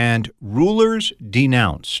preach, and rulers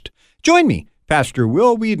denounced. Join me, Pastor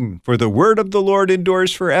Will Whedon, for The Word of the Lord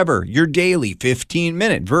Endures Forever, your daily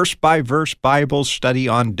 15-minute verse-by-verse Bible study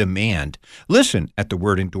on demand. Listen at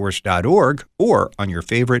thewordendures.org or on your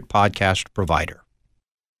favorite podcast provider.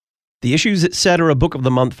 The Issues Etc. Book of the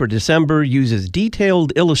Month for December uses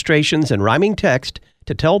detailed illustrations and rhyming text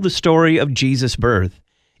to tell the story of Jesus' birth.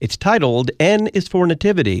 It's titled N is for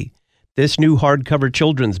Nativity. This new hardcover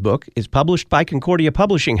children's book is published by Concordia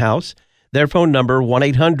Publishing House. Their phone number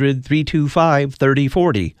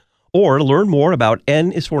 1-800-325-3040. Or learn more about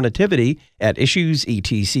N is for Nativity at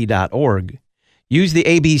issuesetc.org. Use the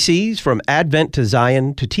ABCs from Advent to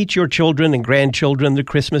Zion to teach your children and grandchildren the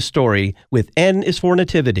Christmas story with N is for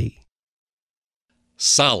Nativity.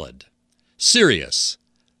 Solid, serious,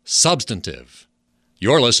 substantive.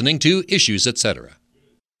 You're listening to Issues Etc.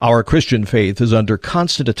 Our Christian faith is under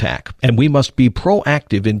constant attack, and we must be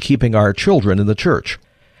proactive in keeping our children in the church.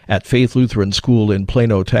 At Faith Lutheran School in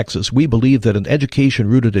Plano, Texas, we believe that an education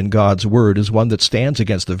rooted in God's Word is one that stands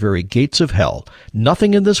against the very gates of hell.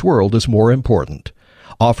 Nothing in this world is more important.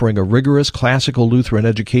 Offering a rigorous classical Lutheran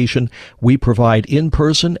education, we provide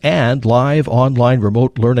in-person and live online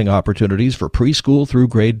remote learning opportunities for preschool through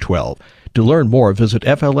grade 12. To learn more, visit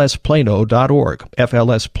flsplano.org,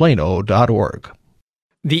 flsplano.org.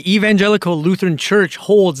 The Evangelical Lutheran Church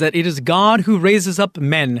holds that it is God who raises up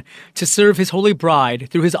men to serve His holy bride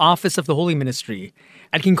through His office of the Holy Ministry.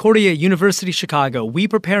 At Concordia University, Chicago, we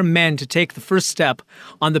prepare men to take the first step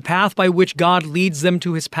on the path by which God leads them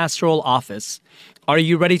to His pastoral office. Are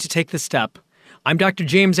you ready to take the step? I'm Dr.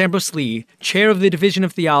 James Ambrose Lee, Chair of the Division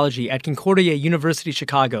of Theology at Concordia University,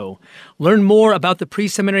 Chicago. Learn more about the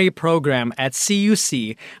pre-seminary program at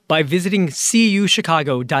CUC by visiting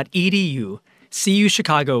cuchicago.edu.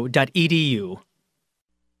 cuchicago.edu.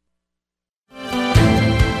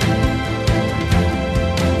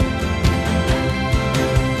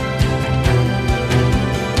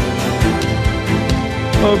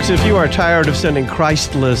 Folks, if you are tired of sending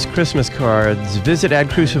Christless Christmas cards, visit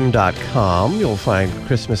adcrucem.com. You'll find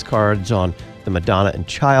Christmas cards on the Madonna and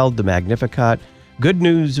Child, the Magnificat, Good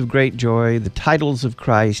News of Great Joy, the Titles of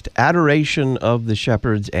Christ, Adoration of the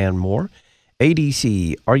Shepherds, and more.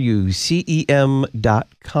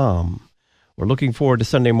 adcrucem.com. We're looking forward to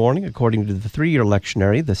Sunday morning, according to the 3-year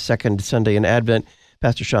lectionary, the second Sunday in Advent.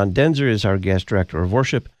 Pastor Sean Daenzer is our guest director of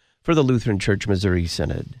worship for the Lutheran Church Missouri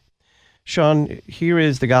Synod. Sean, here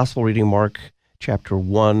is the gospel reading, Mark chapter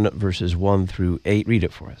 1, verses 1 through 8. Read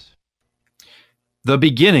it for us. The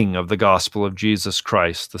beginning of the gospel of Jesus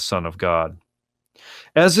Christ, the Son of God.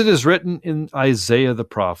 As it is written in Isaiah the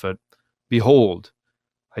prophet, Behold,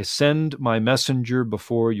 I send my messenger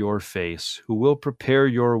before your face, who will prepare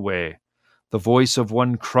your way. The voice of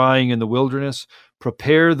one crying in the wilderness,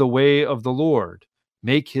 Prepare the way of the Lord,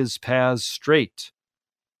 make his paths straight.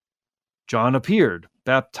 John appeared,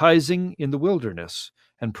 baptizing in the wilderness,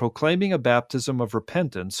 and proclaiming a baptism of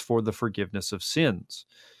repentance for the forgiveness of sins.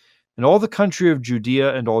 And all the country of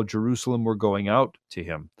Judea and all Jerusalem were going out to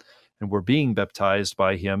him, and were being baptized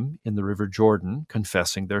by him in the river Jordan,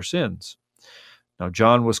 confessing their sins. Now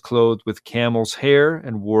John was clothed with camel's hair,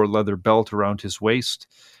 and wore a leather belt around his waist,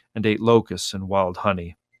 and ate locusts and wild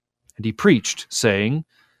honey. And he preached, saying,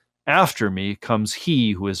 After me comes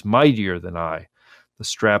he who is mightier than I, the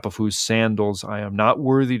strap of whose sandals I am not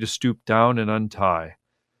worthy to stoop down and untie.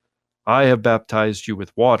 I have baptized you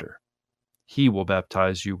with water. He will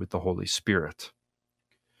baptize you with the Holy Spirit.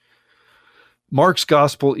 Mark's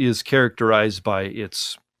gospel is characterized by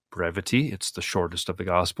its brevity. It's the shortest of the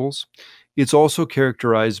gospels. It's also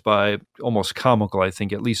characterized by almost comical, I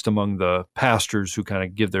think, at least among the pastors who kind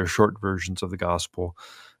of give their short versions of the gospel,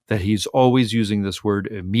 that he's always using this word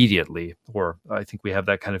immediately, or I think we have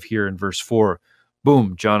that kind of here in verse 4.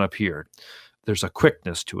 Boom, John appeared. There's a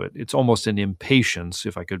quickness to it. It's almost an impatience,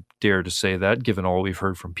 if I could dare to say that, given all we've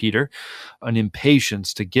heard from Peter, an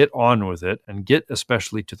impatience to get on with it and get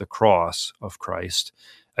especially to the cross of Christ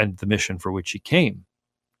and the mission for which he came.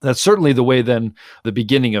 That's certainly the way then the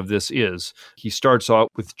beginning of this is. He starts off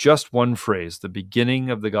with just one phrase, the beginning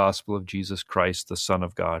of the gospel of Jesus Christ, the Son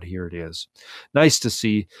of God. Here it is. Nice to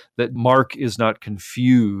see that Mark is not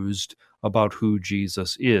confused about who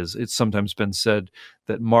Jesus is. It's sometimes been said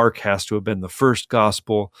that Mark has to have been the first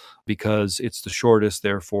gospel because it's the shortest,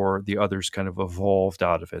 therefore the others kind of evolved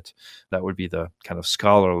out of it. That would be the kind of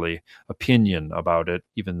scholarly opinion about it,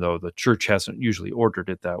 even though the church hasn't usually ordered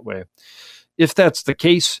it that way. If that's the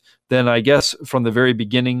case, then I guess from the very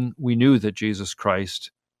beginning we knew that Jesus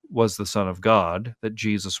Christ was the Son of God, that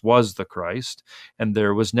Jesus was the Christ, and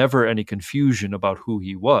there was never any confusion about who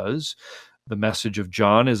he was. The message of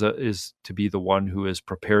John is to be the one who is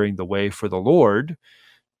preparing the way for the Lord.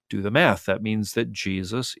 Do the math. That means that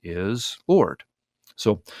Jesus is Lord.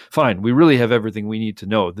 So, fine, we really have everything we need to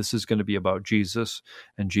know. This is going to be about Jesus,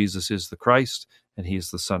 and Jesus is the Christ, and he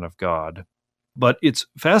is the Son of God. But it's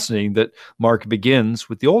fascinating that Mark begins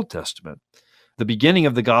with the Old Testament, the beginning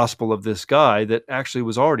of the gospel of this guy that actually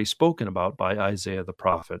was already spoken about by Isaiah the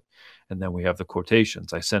prophet. And then we have the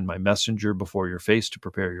quotations. I send my messenger before your face to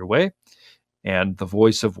prepare your way. And the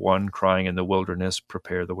voice of one crying in the wilderness,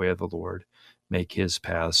 prepare the way of the Lord, make his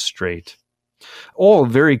paths straight. All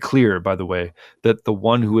very clear, by the way, that the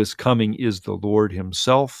one who is coming is the Lord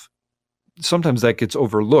himself. Sometimes that gets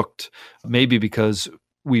overlooked, maybe because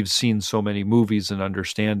we've seen so many movies and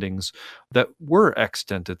understandings that were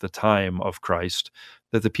extant at the time of Christ,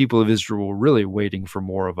 that the people of Israel were really waiting for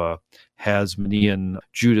more of a Hasmonean,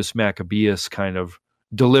 Judas Maccabeus kind of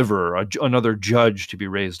deliverer, another judge to be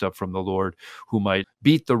raised up from the Lord who might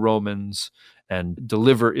beat the Romans and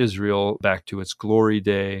deliver Israel back to its glory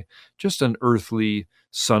day. Just an earthly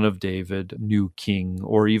son of David, new king,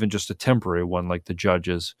 or even just a temporary one like the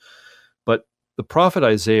judges. But the prophet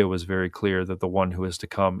Isaiah was very clear that the one who is to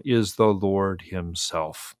come is the Lord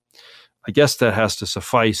himself. I guess that has to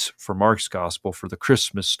suffice for Mark's gospel, for the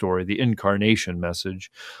Christmas story, the incarnation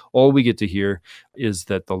message. All we get to hear is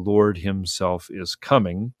that the Lord himself is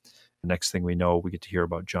coming. The next thing we know, we get to hear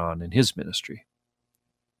about John and his ministry.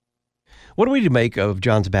 What do we make of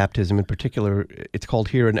John's baptism in particular? It's called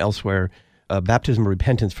here and elsewhere, baptism of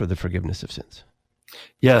repentance for the forgiveness of sins.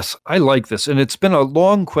 Yes, I like this. And it's been a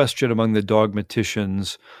long question among the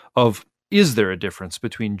dogmaticians of, is there a difference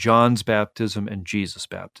between John's baptism and Jesus'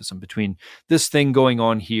 baptism, between this thing going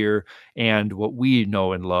on here and what we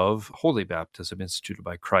know and love, holy baptism instituted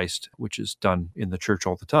by Christ, which is done in the church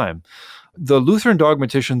all the time? The Lutheran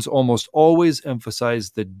dogmaticians almost always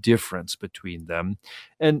emphasize the difference between them,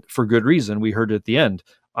 and for good reason. We heard at the end,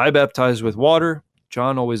 I baptize with water.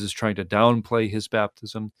 John always is trying to downplay his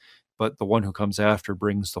baptism, but the one who comes after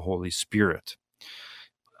brings the Holy Spirit.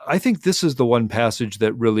 I think this is the one passage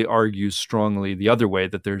that really argues strongly the other way,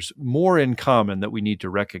 that there's more in common that we need to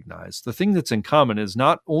recognize. The thing that's in common is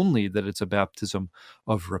not only that it's a baptism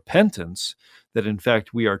of repentance, that in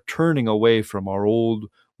fact we are turning away from our old,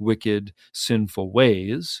 wicked, sinful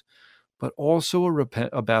ways, but also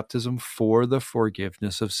a baptism for the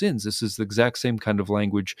forgiveness of sins. This is the exact same kind of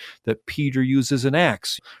language that Peter uses in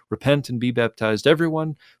Acts. Repent and be baptized,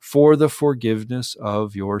 everyone, for the forgiveness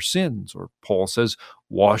of your sins. Or Paul says,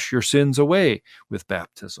 wash your sins away with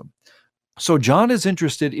baptism. So John is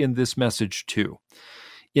interested in this message too.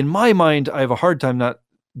 In my mind, I have a hard time not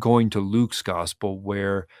going to Luke's gospel,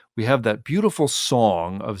 where we have that beautiful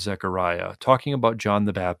song of Zechariah talking about John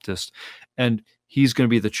the Baptist, and he's going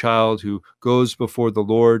to be the child who goes before the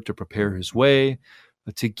Lord to prepare his way,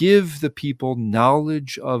 to give the people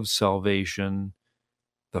knowledge of salvation,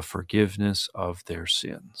 the forgiveness of their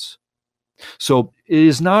sins. So it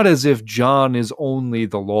is not as if John is only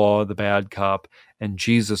the law, the bad cop, and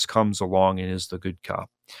Jesus comes along and is the good cop.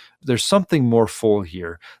 There's something more full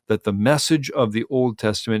here, that the message of the Old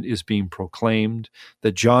Testament is being proclaimed,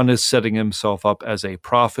 that John is setting himself up as a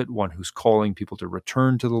prophet, one who's calling people to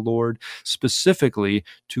return to the Lord, specifically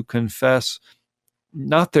to confess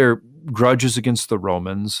not their grudges against the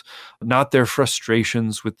Romans, not their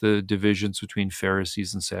frustrations with the divisions between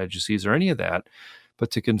Pharisees and Sadducees or any of that,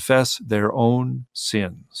 but to confess their own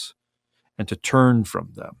sins and to turn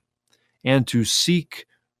from them and to seek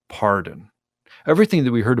pardon. Everything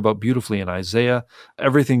that we heard about beautifully in Isaiah,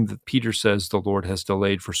 everything that Peter says the Lord has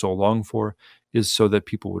delayed for so long for, is so that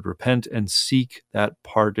people would repent and seek that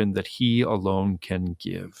pardon that he alone can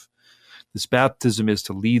give. This baptism is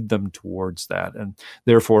to lead them towards that. And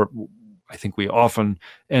therefore, I think we often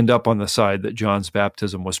end up on the side that John's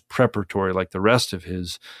baptism was preparatory, like the rest of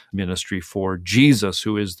his ministry, for Jesus,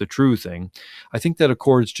 who is the true thing. I think that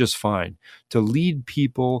accords just fine, to lead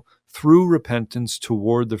people through repentance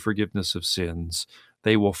toward the forgiveness of sins.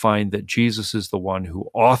 They will find that Jesus is the one who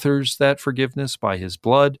authors that forgiveness by his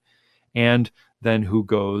blood, and then who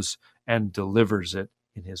goes and delivers it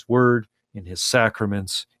in his word, in his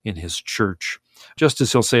sacraments, in his church. Just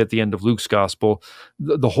as he'll say at the end of Luke's gospel,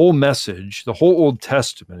 the whole message, the whole Old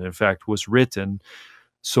Testament, in fact, was written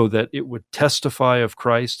so that it would testify of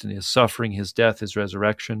Christ and his suffering, his death, his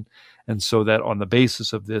resurrection, and so that on the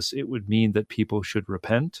basis of this, it would mean that people should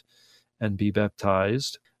repent and be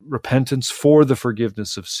baptized. Repentance for the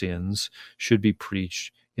forgiveness of sins should be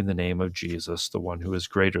preached in the name of Jesus, the one who is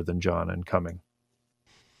greater than John and coming.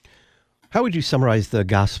 How would you summarize the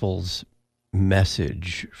Gospel's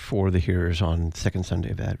message for the hearers on Second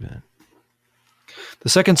Sunday of Advent? The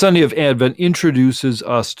second Sunday of Advent introduces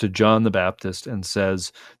us to John the Baptist and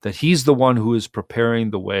says that he's the one who is preparing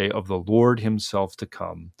the way of the Lord himself to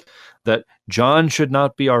come, that John should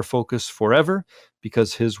not be our focus forever,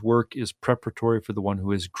 because his work is preparatory for the one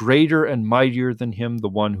who is greater and mightier than him, the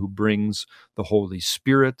one who brings the Holy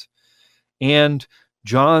Spirit. And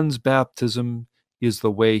John's baptism is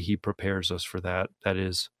the way he prepares us for that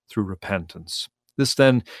is through repentance. This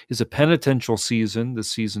then is a penitential season, the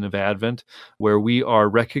season of Advent, where we are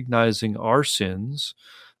recognizing our sins,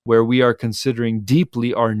 where we are considering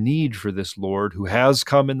deeply our need for this Lord who has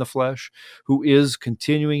come in the flesh, who is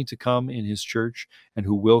continuing to come in his church, and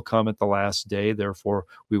who will come at the last day. Therefore,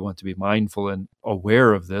 we want to be mindful and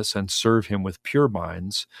aware of this and serve him with pure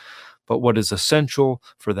minds. But what is essential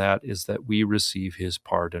for that is that we receive his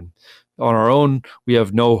pardon. On our own, we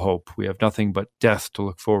have no hope. We have nothing but death to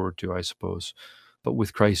look forward to, I suppose. But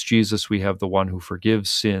with Christ Jesus, we have the one who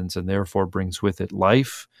forgives sins and therefore brings with it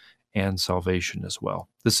life and salvation as well.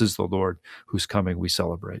 This is the Lord whose coming we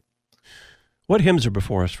celebrate. What hymns are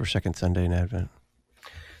before us for Second Sunday in Advent?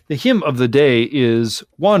 The hymn of the day is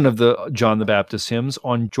one of the John the Baptist hymns,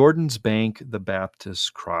 On Jordan's Bank the Baptists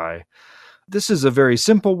Cry. This is a very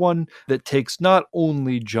simple one that takes not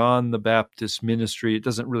only John the Baptist's ministry, it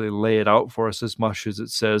doesn't really lay it out for us as much as it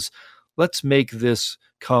says, let's make this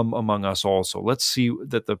come among us also. Let's see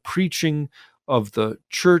that the preaching of the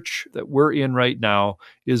church that we're in right now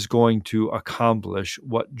is going to accomplish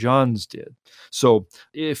what John's did. So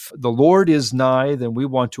if the Lord is nigh, then we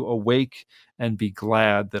want to awake and be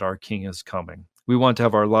glad that our King is coming. We want to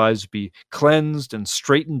have our lives be cleansed and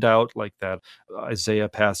straightened out like that Isaiah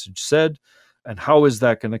passage said. And how is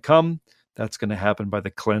that going to come? That's going to happen by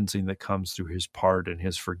the cleansing that comes through his pardon,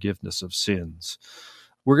 his forgiveness of sins.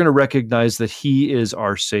 We're going to recognize that he is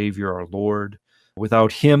our Savior, our Lord.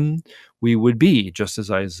 Without him, we would be, just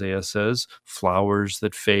as Isaiah says, flowers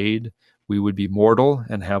that fade. We would be mortal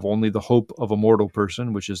and have only the hope of a mortal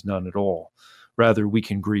person, which is none at all. Rather, we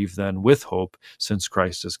can grieve then with hope, since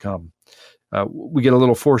Christ has come. We get a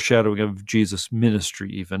little foreshadowing of Jesus'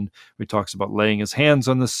 ministry even. He talks about laying his hands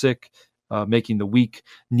on the sick, making the weak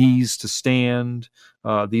knees to stand.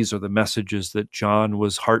 These are the messages that John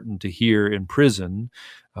was heartened to hear in prison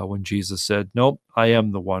when Jesus said, "Nope, I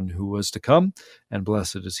am the one who was to come, and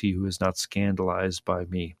blessed is he who is not scandalized by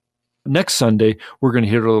me." Next Sunday, we're going to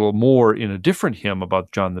hear a little more in a different hymn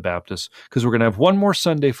about John the Baptist, because we're going to have one more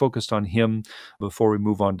Sunday focused on him before we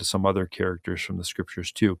move on to some other characters from the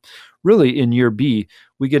scriptures too. Really, in year B,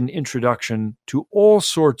 we get an introduction to all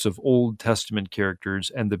sorts of Old Testament characters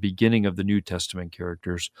and the beginning of the New Testament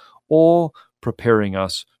characters, all preparing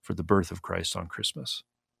us for the birth of Christ on Christmas.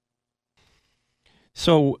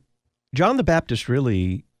 So John the Baptist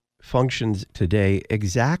really functions today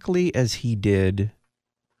exactly as he did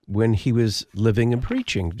when he was living and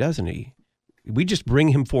preaching, doesn't he? We just bring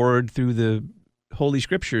him forward through the Holy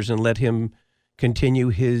Scriptures and let him continue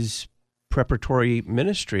his preparatory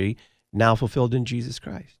ministry, now fulfilled in Jesus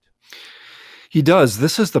Christ. He does.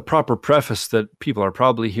 This is the proper preface that people are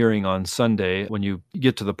probably hearing on Sunday. When you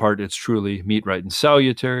get to the part, it's truly meet, right, and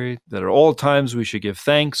salutary, that at all times we should give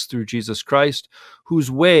thanks through Jesus Christ,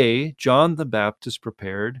 whose way John the Baptist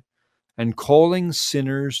prepared, and calling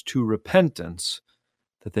sinners to repentance,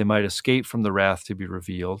 that they might escape from the wrath to be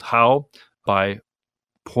revealed. How? By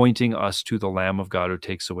pointing us to the Lamb of God who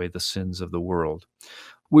takes away the sins of the world.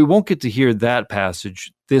 We won't get to hear that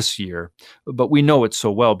passage this year, but we know it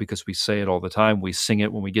so well because we say it all the time. We sing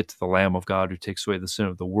it when we get to the Lamb of God who takes away the sin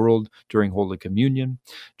of the world during Holy Communion.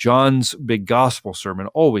 John's big gospel sermon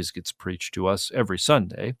always gets preached to us every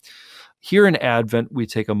Sunday. Here in Advent, we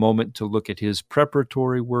take a moment to look at his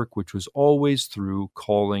preparatory work, which was always through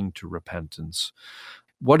calling to repentance.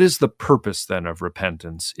 What is the purpose then of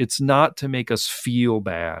repentance? It's not to make us feel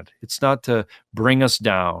bad. It's not to bring us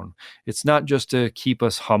down. It's not just to keep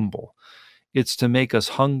us humble. It's to make us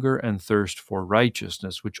hunger and thirst for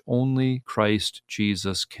righteousness, which only Christ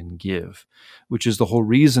Jesus can give, which is the whole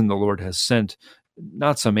reason the Lord has sent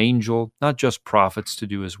not some angel, not just prophets to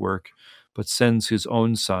do his work, but sends his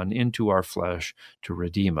own Son into our flesh to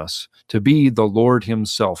redeem us, to be the Lord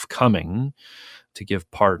himself coming to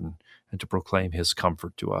give pardon and to proclaim his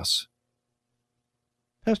comfort to us.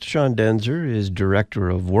 Pastor Sean Daenzer is Director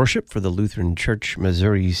of Worship for the Lutheran Church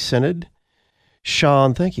Missouri Synod.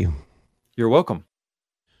 Sean, thank you. You're welcome.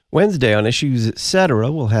 Wednesday on Issues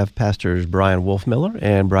Etc., we'll have Pastors Brian Wolfmiller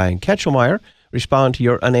and Brian Ketchelmeyer respond to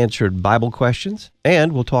your unanswered Bible questions,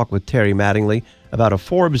 and we'll talk with Terry Mattingly about a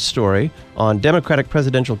Forbes story on Democratic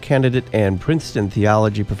presidential candidate and Princeton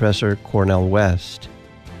theology professor Cornel West.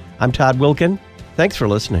 I'm Todd Wilkin. Thanks for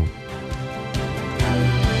listening.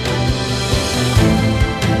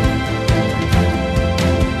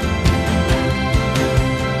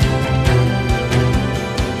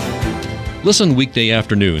 Listen weekday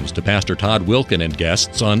afternoons to Pastor Todd Wilkin and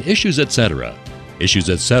guests on Issues Etc. Issues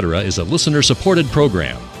Etc. is a listener-supported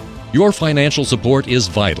program. Your financial support is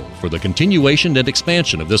vital for the continuation and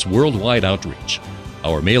expansion of this worldwide outreach.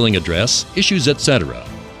 Our mailing address, Issues Etc.,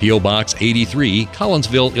 P.O. Box 83,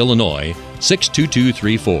 Collinsville, Illinois,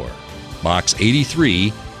 62234. Box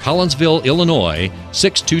 83, Collinsville, Illinois,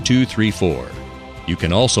 62234. You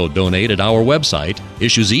can also donate at our website,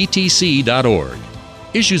 issuesetc.org.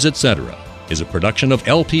 Issues Etc. is a production of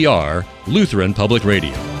LPR, Lutheran Public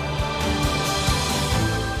Radio.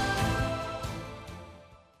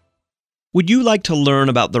 Would you like to learn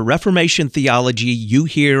about the Reformation theology you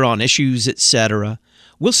hear on Issues Etc.?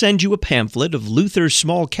 we'll send you a pamphlet of Luther's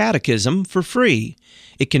Small Catechism for free.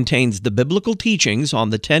 It contains the biblical teachings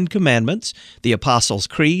on the Ten Commandments, the Apostles'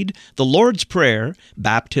 Creed, the Lord's Prayer,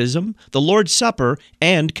 baptism, the Lord's Supper,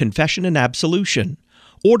 and confession and absolution.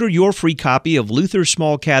 Order your free copy of Luther's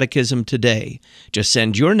Small Catechism today. Just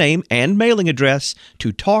send your name and mailing address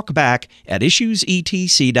to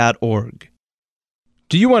talkback@issuesetc.org.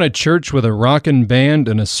 Do you want a church with a rockin' band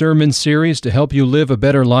and a sermon series to help you live a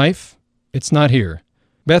better life? It's not here.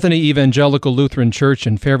 Bethany Evangelical Lutheran Church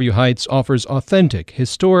in Fairview Heights offers authentic,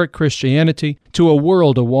 historic Christianity to a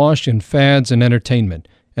world awash in fads and entertainment,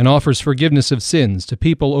 and offers forgiveness of sins to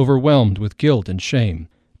people overwhelmed with guilt and shame.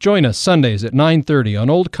 Join us Sundays at 9:30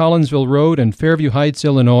 on Old Collinsville Road in Fairview Heights,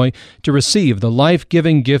 Illinois, to receive the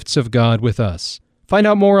life-giving gifts of God with us. Find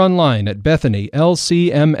out more online at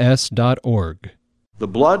bethanylcms.org. The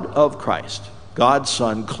blood of Christ, God's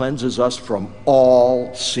Son, cleanses us from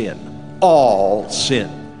all sin. All sin.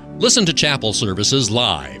 Listen to chapel services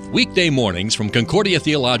live, weekday mornings from Concordia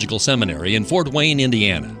Theological Seminary in Fort Wayne,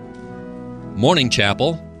 Indiana. Morning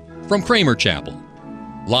Chapel from Kramer Chapel.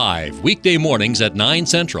 Live weekday mornings at 9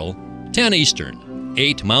 Central, 10 Eastern,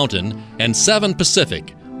 8 Mountain, and 7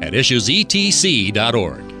 Pacific at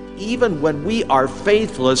issuesetc.org. Even when we are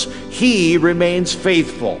faithless, He remains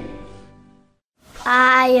faithful.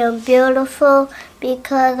 I am beautiful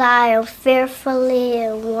because I am fearfully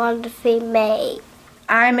and wonderfully made.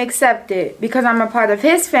 I'm accepted because I'm a part of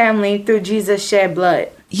His family through Jesus' shed blood.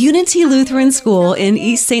 Unity Lutheran School in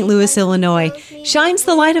East St. Louis, Illinois, shines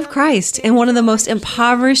the light of Christ in one of the most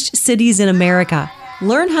impoverished cities in America.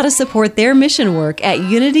 Learn how to support their mission work at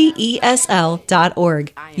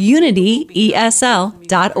unityesl.org.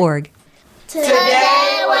 unityesl.org.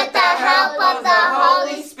 Today, with the help of the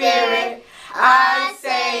Holy Spirit, I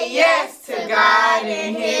say yes to God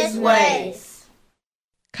and His ways.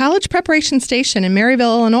 College Preparation Station in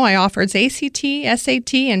Maryville, Illinois offers ACT,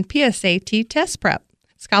 SAT, and PSAT test prep,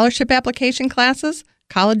 scholarship application classes,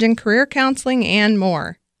 college and career counseling, and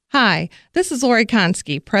more. Hi, this is Lori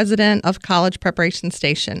Konski, President of College Preparation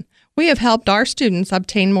Station. We have helped our students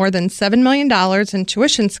obtain more than $7 million in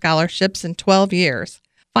tuition scholarships in 12 years.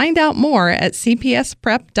 Find out more at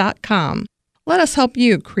cpsprep.com. Let us help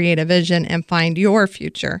you create a vision and find your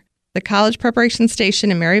future. The College Preparation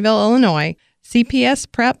Station in Maryville, Illinois,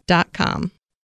 cpsprep.com.